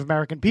the Native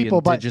American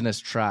people, the indigenous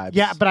tribes.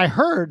 Yeah, but I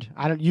heard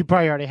you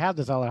probably already have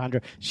this,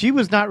 Alejandro. She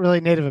was not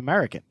really Native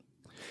American.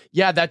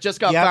 Yeah, that just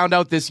got found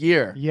out this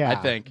year. Yeah. I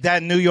think.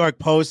 That New York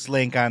Post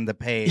link on the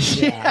page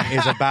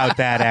is about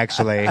that,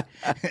 actually.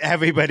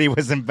 Everybody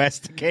was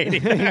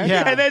investigating her.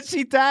 Yeah. And then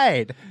she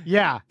died.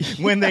 Yeah.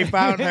 When they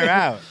found her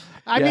out.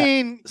 I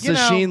mean,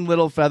 Sasheen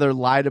Littlefeather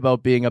lied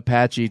about being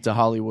Apache to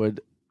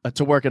Hollywood,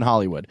 to work in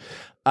Hollywood.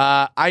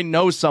 I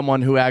know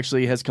someone who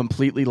actually has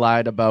completely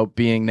lied about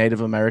being Native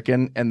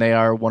American, and they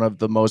are one of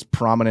the most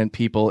prominent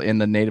people in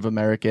the Native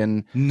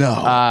American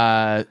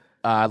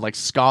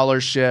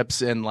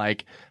scholarships and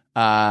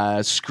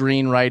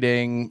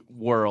screenwriting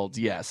world.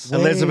 Yes,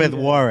 Elizabeth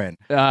Warren.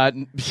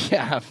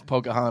 Yeah,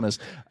 Pocahontas.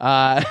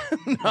 No.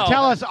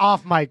 Tell us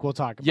off mic. We'll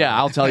talk about it.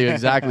 I'll tell you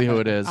exactly who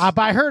it is. But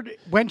I heard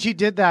when she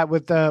did that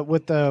with the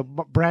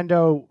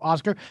Brando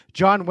Oscar,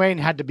 John Wayne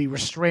had to be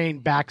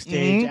restrained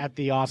backstage at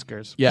the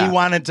Oscars. Yeah. He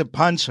wanted to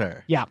punch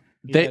her. Yeah.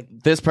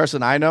 This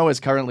person I know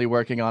is currently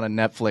working on a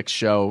Netflix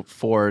show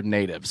for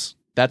natives.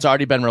 That's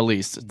already been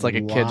released. It's like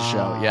a kids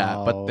show.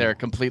 Yeah, but they're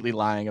completely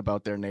lying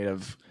about their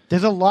native.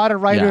 There's a lot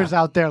of writers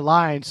out there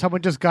lying.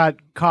 Someone just got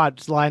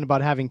caught lying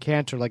about having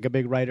cancer, like a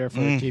big writer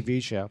for a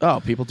TV show.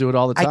 Oh, people do it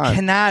all the time. I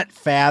cannot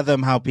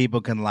fathom how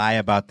people can lie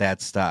about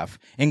that stuff,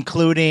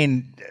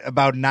 including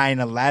about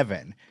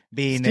 9/11.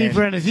 Being Steve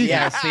Branazizi.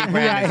 Yeah, Steve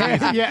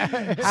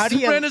Branazizi. How do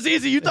you...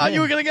 Branazizi, you thought you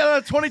were going to get out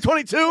of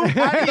 2022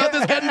 without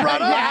this getting brought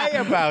up? Lie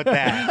about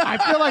that. I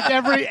feel like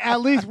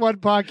at least one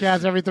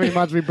podcast every 3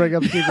 months we bring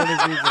up Steve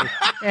Branazizi.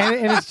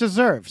 And it's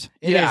deserved.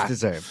 It is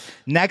deserved.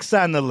 Next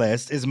on the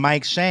list is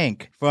Mike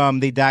Shank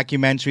from the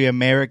documentary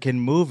American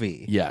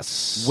Movie.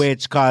 Yes.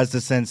 Which caused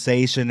a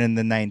sensation in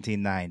the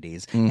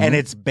 1990s. And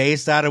it's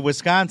based out of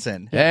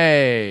Wisconsin.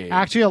 Hey.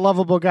 Actually, a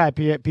lovable guy.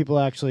 People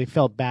actually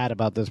felt bad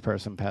about this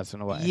person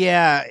passing away.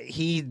 Yeah,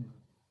 he,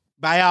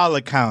 by all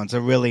accounts,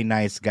 a really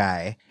nice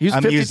guy. He was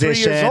 53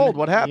 musician. years old.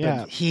 What happened?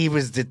 Yeah.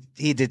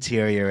 He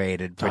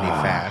deteriorated pretty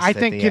fast. I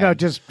think,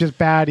 just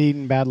bad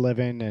eating, bad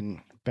living,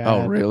 and bad...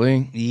 Oh,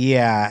 really?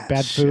 Yeah.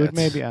 Bad food,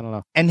 maybe? I don't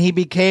know. And he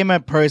became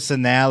a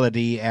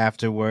personality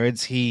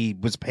afterwards. He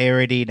was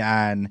parodied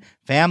on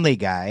Family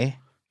Guy.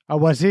 Oh,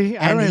 was he?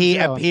 And he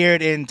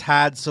appeared in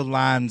Todd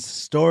Solondz's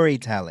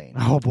Storytelling.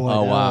 Oh, boy.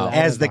 Oh, wow.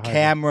 As the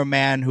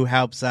cameraman who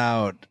helps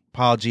out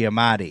Paul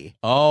Giamatti.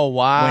 Oh,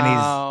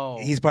 wow.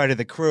 When he's part of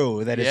the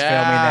crew that is filming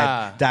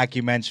that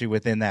documentary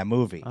within that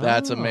movie.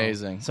 That's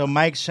amazing. So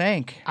Mike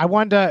Shank. I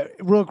wanted to,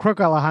 real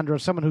quick, Alejandro,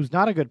 someone who's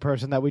not a good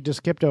person that we just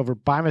skipped over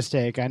by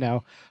mistake, I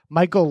know,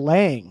 Michael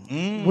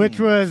Lang, which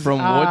was from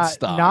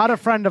Woodstock. Not a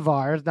friend of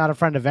ours, not a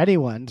friend of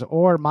anyone's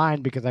or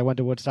mine because I went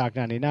to Woodstock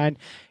 99,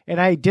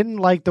 and I didn't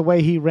like the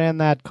way he ran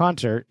that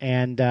concert,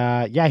 and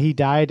he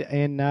died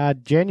in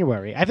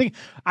January. I think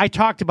I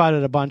talked about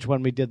it a bunch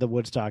when we did the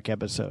Woodstock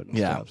episode. And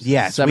stuff.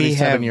 Yes,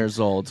 77 years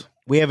old.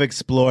 We have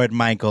explored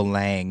Michael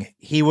Lang.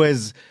 He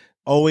was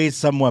always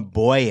somewhat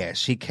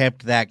boyish. He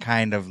kept that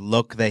kind of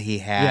look that he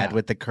had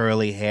with the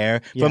curly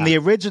hair from the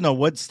original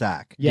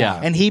Woodstock. Yeah.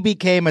 And he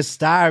became a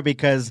star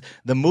because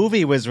the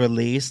movie was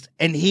released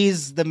and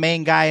he's the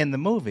main guy in the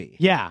movie.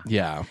 Yeah.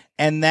 Yeah.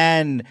 And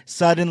then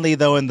suddenly,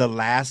 though, in the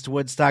last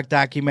Woodstock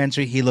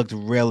documentary, he looked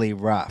really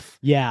rough.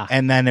 Yeah.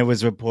 And then it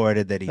was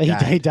reported that he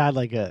died. He died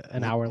like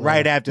an hour later.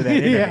 Right after that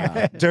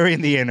interview,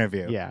 during the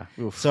interview. Yeah.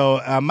 Oof.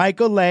 So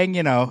Michael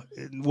Lang,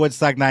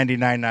 Woodstock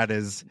 99, not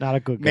a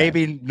good guy.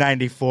 Maybe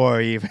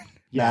 94 even.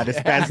 Yeah. Not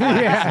his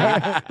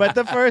best. But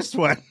the first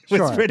one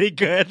was pretty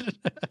good.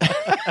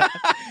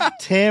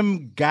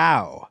 Tim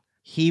Gow.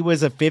 He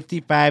was a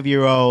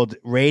 55-year-old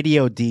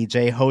radio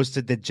DJ,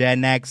 hosted the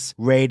Gen X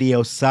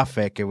Radio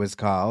Suffolk, it was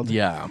called.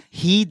 Yeah.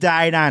 He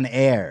died on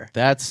air.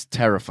 That's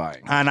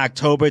terrifying. On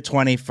October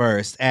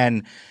 21st.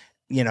 And,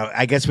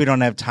 I guess we don't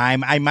have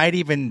time. I might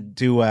even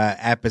do an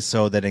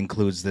episode that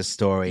includes this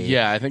story.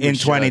 Yeah, I think in we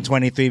should.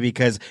 2023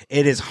 because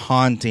it is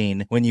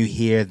haunting when you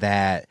hear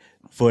that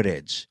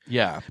footage.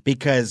 Yeah.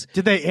 Because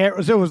did they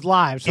air? So it was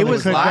live. So it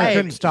was live. They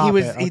couldn't stop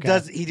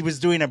He was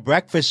doing a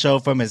breakfast show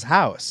from his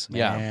house.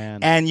 Yeah. Man.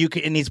 And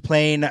he's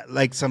playing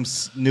like some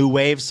new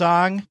wave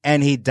song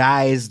and he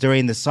dies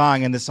during the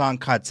song and the song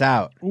cuts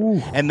out.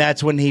 Ooh. And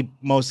that's when he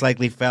most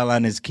likely fell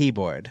on his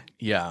keyboard.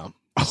 Yeah.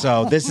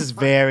 So this is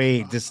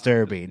very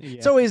disturbing.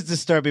 It's always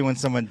disturbing when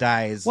someone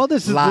dies. Well,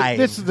 this is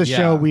live. the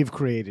show we've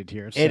created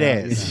here. So, It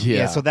is.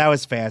 Yeah. So that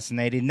was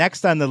fascinating.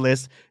 Next on the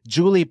list,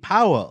 Julie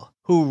Powell,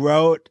 who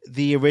wrote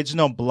the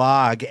original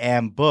blog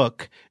and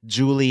book,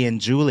 Julie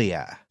and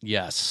Julia.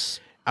 Yes.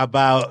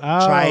 About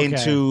trying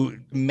to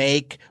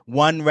make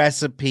one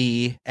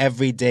recipe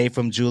every day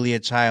from Julia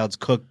Child's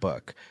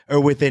cookbook,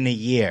 or within a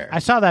year. I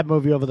saw that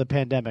movie over the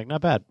pandemic. Not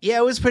bad. Yeah,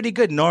 it was pretty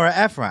good. Nora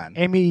Ephron.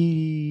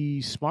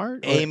 Amy Smart?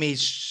 Amy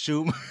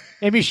Schumer.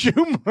 Amy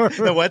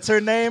Schumer. No, what's her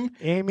name?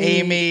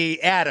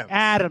 Amy Adams.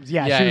 Adams,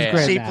 yeah, she was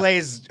great. She in that.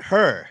 plays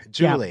her,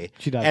 Julie. Yeah,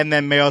 she does. And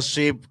then Meryl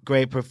Streep,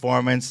 great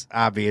performance,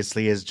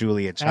 obviously, as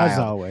Julia Child. As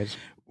always.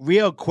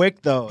 Real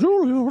quick, though,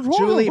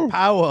 Julie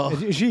Powell.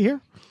 Is she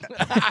here?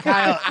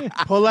 Kyle,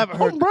 pull up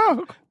her.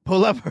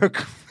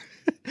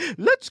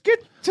 Let's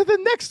get to the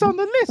next on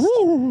the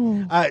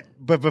list.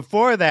 But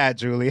before that,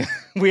 Julia,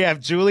 we have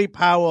Julie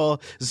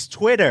Powell's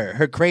Twitter,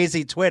 her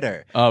crazy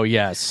Twitter. Oh,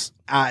 yes.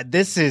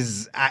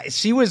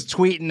 She was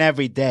tweeting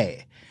every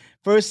day.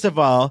 First of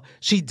all,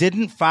 she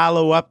didn't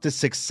follow up the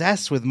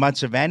success with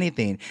much of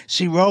anything.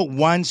 She wrote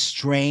one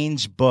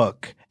strange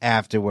book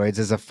afterwards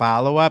as a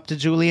follow-up to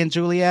Julie and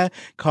Julia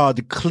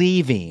called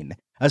Cleaving,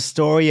 a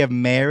story of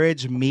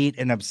marriage, meat,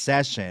 and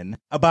obsession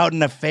about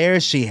an affair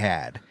she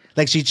had.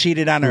 Like she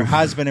cheated on her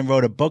husband and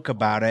wrote a book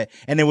about it,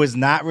 and it was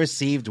not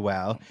received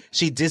well.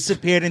 She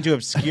disappeared into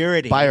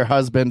obscurity. By her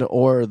husband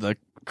or the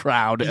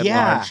crowd at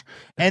large.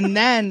 And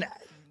then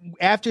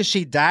after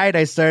she died,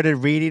 I started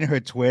reading her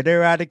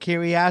Twitter out of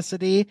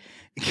curiosity.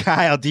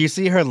 Kyle, do you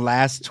see her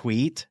last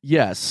tweet?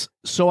 Yes.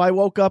 So I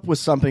woke up with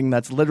something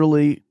that's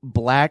literally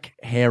black,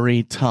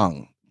 hairy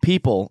tongue.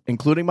 People,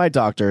 including my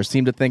doctor,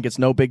 seem to think it's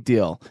no big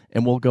deal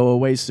and will go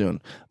away soon,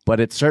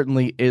 but it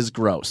certainly is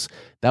gross.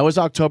 That was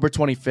October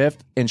 25th,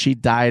 and she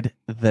died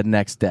the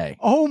next day.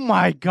 Oh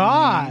my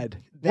God.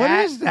 What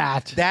is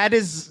that? That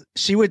is,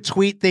 she would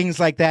tweet things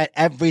like that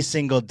every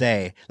single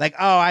day. Like,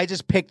 oh, I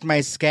just picked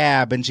my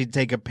scab, and she'd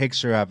take a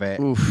picture of it.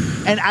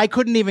 Oof. And I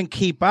couldn't even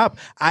keep up.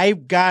 I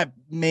got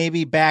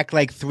maybe back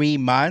like 3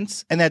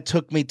 months, and that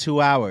took me 2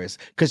 hours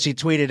because she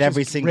tweeted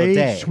every single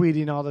day.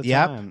 Tweeting all the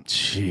time.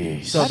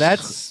 Jeez. So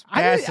that's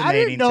fascinating. I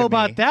didn't know to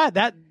about me.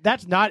 that.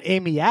 That's not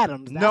Amy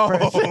Adams. No,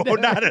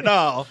 not at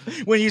all.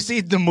 When you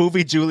see the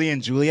movie Julie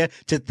and Julia,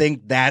 to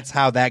think that's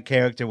how that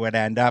character would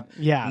end up,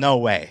 no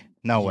way.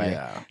 No way.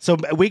 Yeah. So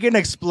we can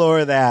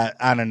explore that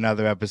on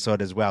another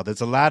episode as well.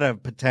 There's a lot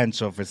of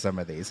potential for some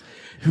of these.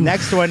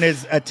 Next one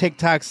is a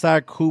TikTok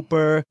star,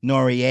 Cooper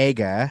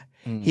Noriega.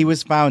 He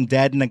was found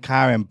dead in a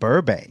car in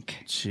Burbank.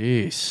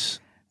 Jeez.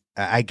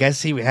 I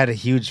guess he had a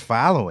huge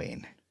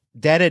following.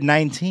 Dead at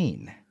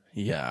 19.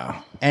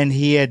 Yeah. And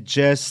he had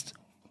just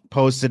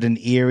posted an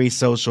eerie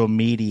social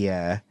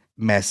media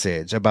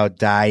message about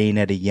dying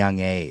at a young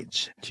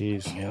age.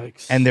 Jeez.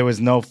 Yikes. And there was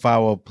no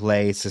foul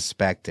play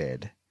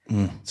suspected.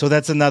 So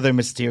that's another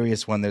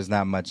mysterious one. There's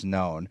not much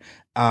known.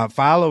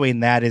 Following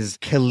that is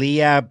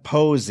Kalia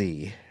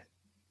Posey.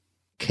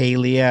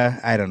 Kalia,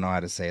 I don't know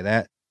how to say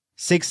that.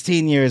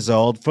 16 years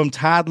old, from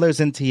Toddlers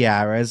and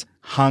Tiaras,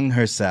 hung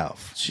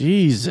herself.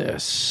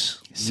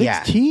 Jesus.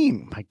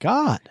 16. My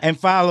God. And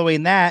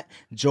following that,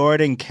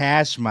 Jordan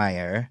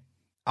Cashmere,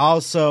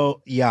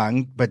 also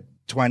young, but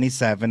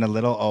 27, a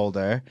little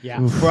older,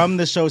 from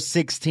the show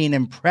 16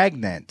 and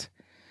Pregnant.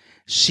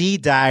 She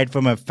died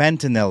from a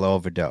fentanyl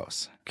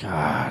overdose.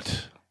 God,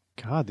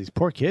 these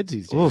poor kids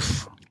these days.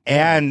 Oof.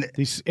 And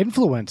these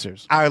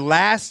influencers. Our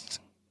last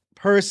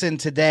person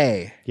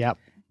today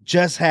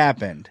just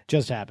happened.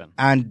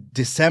 On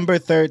December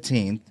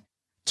 13th,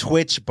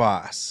 Twitch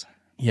boss.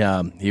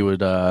 Yeah, he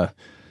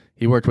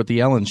worked with the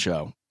Ellen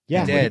Show.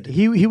 Yeah, he did.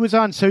 He was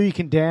on So You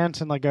Can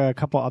Dance and like a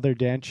couple other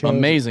dance shows.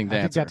 Amazing I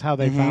think dancer. that's how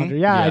they found her.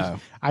 Yeah,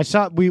 I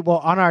saw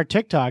on our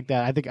TikTok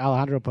that I think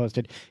Alejandro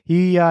posted.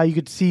 You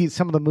could see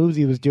some of the moves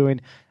he was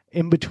doing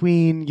in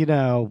between,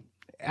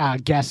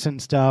 guests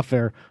and stuff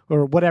or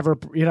whatever,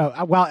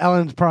 while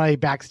Ellen's probably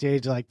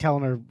backstage like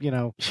telling her,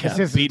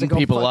 assistants beating to go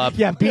people up.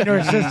 Yeah, beating her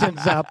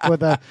assistants up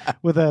with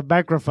a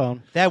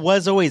microphone. That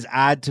was always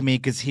odd to me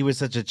because he was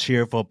such a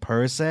cheerful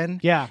person.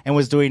 Yeah. And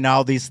was doing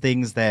all these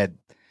things that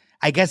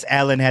I guess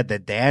Ellen had the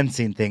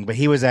dancing thing, but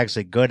he was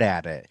actually good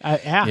at it.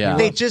 Yeah.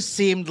 They just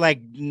seemed like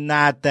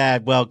not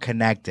that well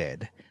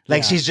connected.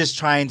 Like she's just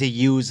trying to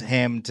use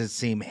him to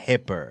seem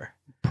hipper.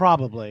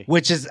 Probably.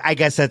 Which is, I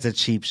guess that's a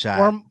cheap shot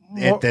Or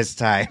at this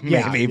time,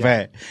 maybe.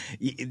 But,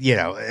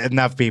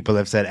 enough people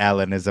have said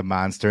Ellen is a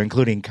monster,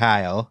 including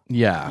Kyle.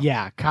 Yeah.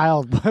 Yeah,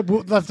 Kyle,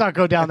 let's not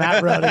go down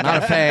that road again.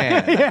 Not a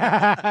fan.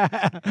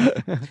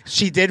 Yeah.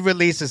 She did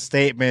release a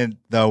statement,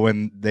 though,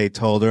 when they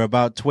told her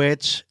about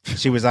Twitch.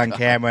 She was on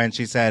camera and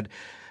she said,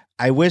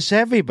 I wish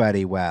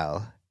everybody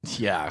well.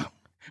 Yeah.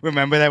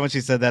 Remember that when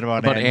she said that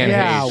about Anne?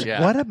 Yeah, Hayes?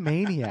 what a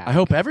maniac. I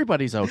hope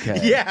everybody's okay.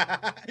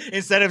 Yeah.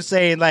 Instead of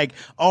saying like,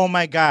 oh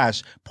my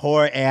gosh,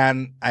 poor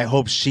Anne, I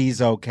hope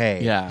she's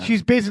okay. Yeah.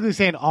 She's basically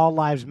saying all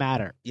lives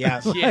matter.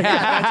 Yes. That's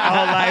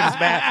all lives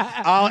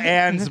matter. All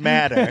Anns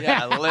matter.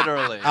 Yeah,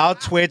 literally. All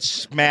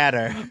Twitch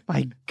matter.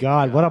 My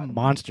God, what a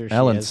monster she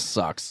Ellen is.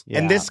 sucks. Yeah.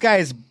 And this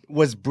guy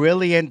was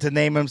brilliant to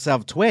name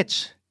himself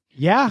Twitch.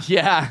 Yeah.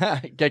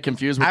 Yeah. Get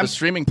confused with the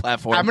streaming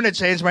platform. I'm going to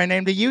change my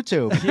name to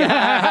YouTube.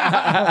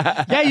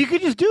 Yeah, you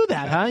could just do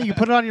that, huh? You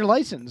put it on your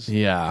license.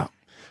 Yeah.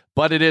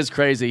 But it is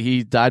crazy.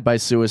 He died by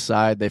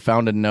suicide. They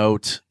found a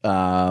note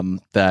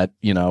that,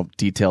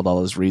 detailed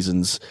all his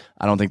reasons.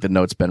 I don't think the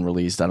note's been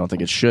released. I don't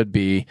think it should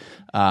be.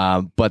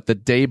 But the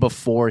day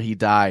before he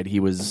died, he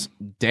was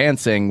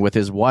dancing with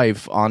his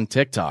wife on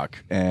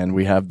TikTok. And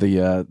we have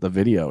the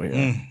video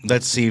here.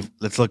 Let's see.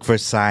 Let's look for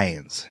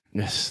signs.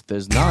 Yes,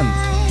 there's none.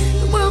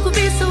 The world could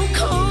be so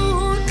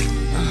cold,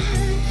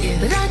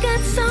 but I got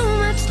so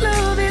much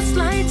love, it's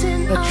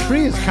lighting The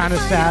tree is kind of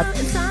sad.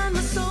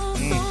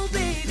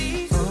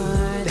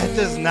 That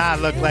does not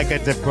look like a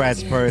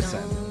depressed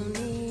person.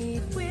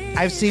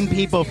 I've seen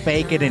people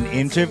fake it in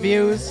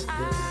interviews,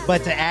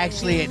 but to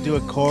actually do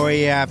a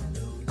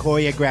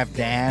choreographed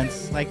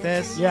dance like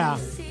this? Yeah.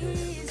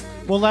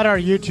 We'll let our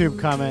YouTube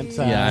comments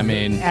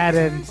add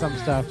in some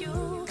stuff.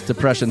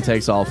 Depression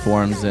takes all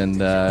forms,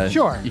 and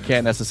Sure. you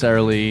can't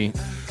necessarily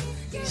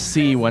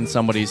see when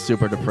somebody's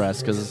super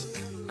depressed because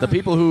the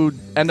people who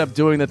end up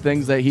doing the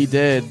things that he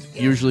did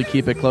usually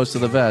keep it close to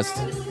the vest.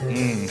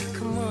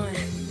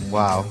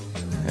 Wow.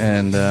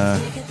 And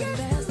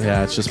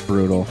it's just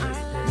brutal.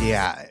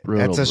 Yeah,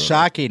 Brutal, it's a brutal.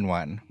 shocking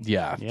one.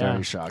 Yeah,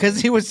 very shocking. Because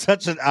he was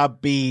such an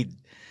upbeat,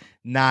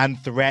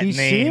 non-threatening. He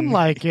seemed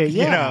like it,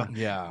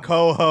 yeah.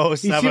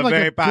 Co-host He of seemed a like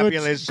very a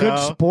popular show. Good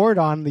sport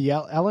on the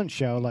Ellen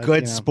show. Like,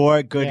 Good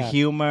sport, good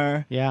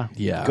humor. Yeah.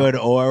 Good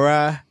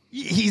aura.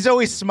 He's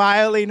always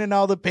smiling in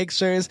all the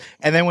pictures.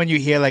 And then when you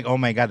hear like, oh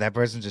my God, that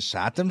person just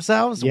shot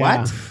themselves?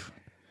 Yeah. What?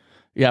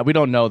 Yeah, we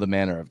don't know the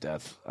manner of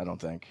death, I don't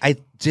think. I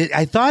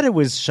thought it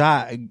was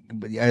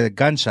a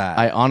gunshot.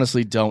 I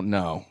honestly don't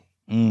know.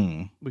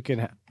 We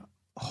can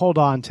hold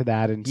on to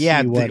that and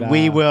Yeah, see what...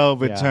 we will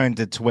return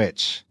to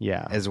Twitch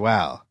Yeah. as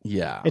well.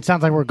 Yeah. It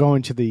sounds like we're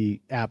going to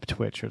the app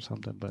Twitch or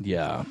something. But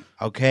Yeah.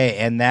 Okay,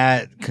 and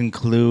that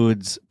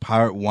concludes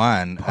part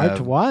one.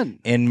 Part one.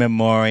 In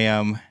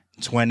Memoriam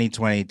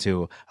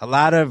 2022. A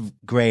lot of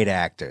great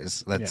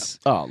actors. Let's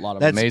a lot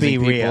of let's amazing be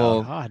real.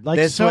 people. God, like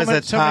this so was many-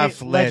 a so many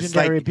tough list.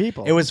 legendary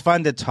people. It was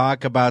fun to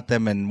talk about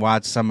them and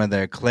watch some of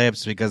their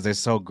clips because they're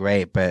so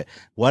great. But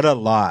what a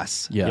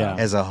loss Yeah.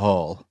 as a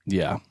whole.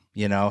 Yeah.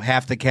 You know,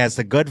 half the cast,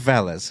 the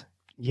Goodfellas.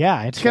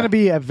 Yeah, it's going to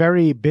be a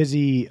very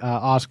busy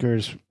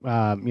Oscars,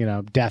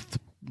 death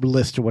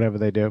list or whatever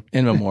they do.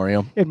 In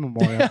memoriam. In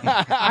memoriam.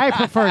 I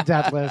prefer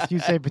death list. You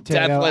say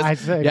potato. Death list. I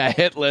say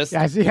Hit list.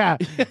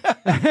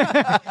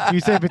 You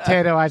say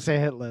potato. I say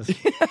hit list.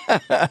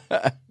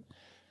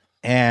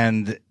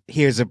 And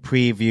here's a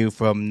preview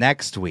from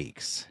next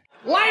week's.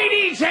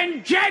 Ladies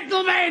and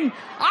gentlemen,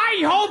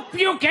 I hope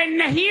you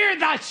can hear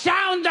the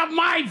sound of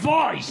my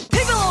voice.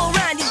 People all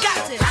around, you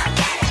got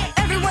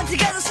to. Everyone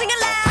together, sing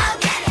aloud.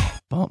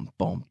 Bum,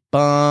 bum,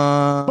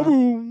 bum.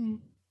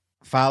 Boom.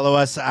 Follow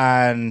us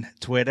on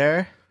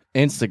Twitter,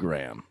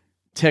 Instagram,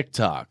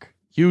 TikTok,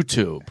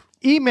 YouTube.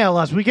 Email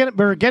us. We're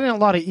getting a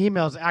lot of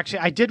emails. Actually,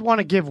 I did want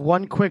to give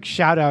one quick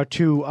shout out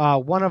to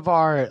one of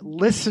our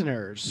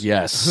listeners.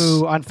 Yes.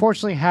 Who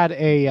unfortunately had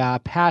a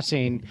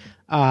passing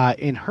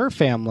in her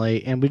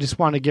family, and we just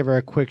want to give her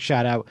a quick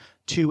shout out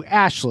to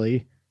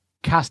Ashley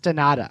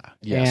Castaneda.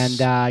 Yes.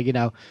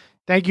 And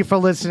thank you for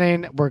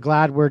listening. We're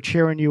glad we're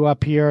cheering you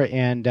up here,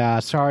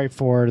 and sorry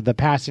for the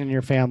passing in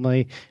your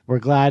family. We're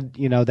glad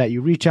that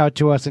you reached out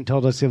to us and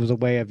told us it was a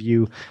way of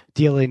you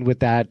dealing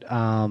with that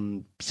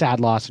sad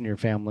loss in your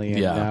family.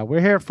 And we're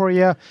here for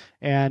you.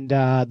 And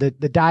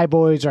the Die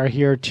Boys are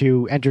here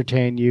to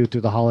entertain you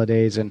through the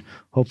holidays, and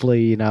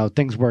hopefully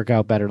things work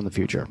out better in the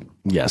future.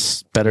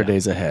 Yes. Better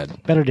days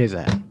ahead. Better days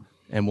ahead.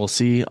 And we'll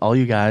see all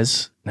you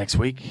guys next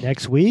week.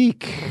 Next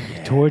week,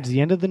 towards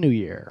the end of the new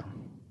year.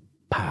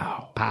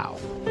 Pow. Pow.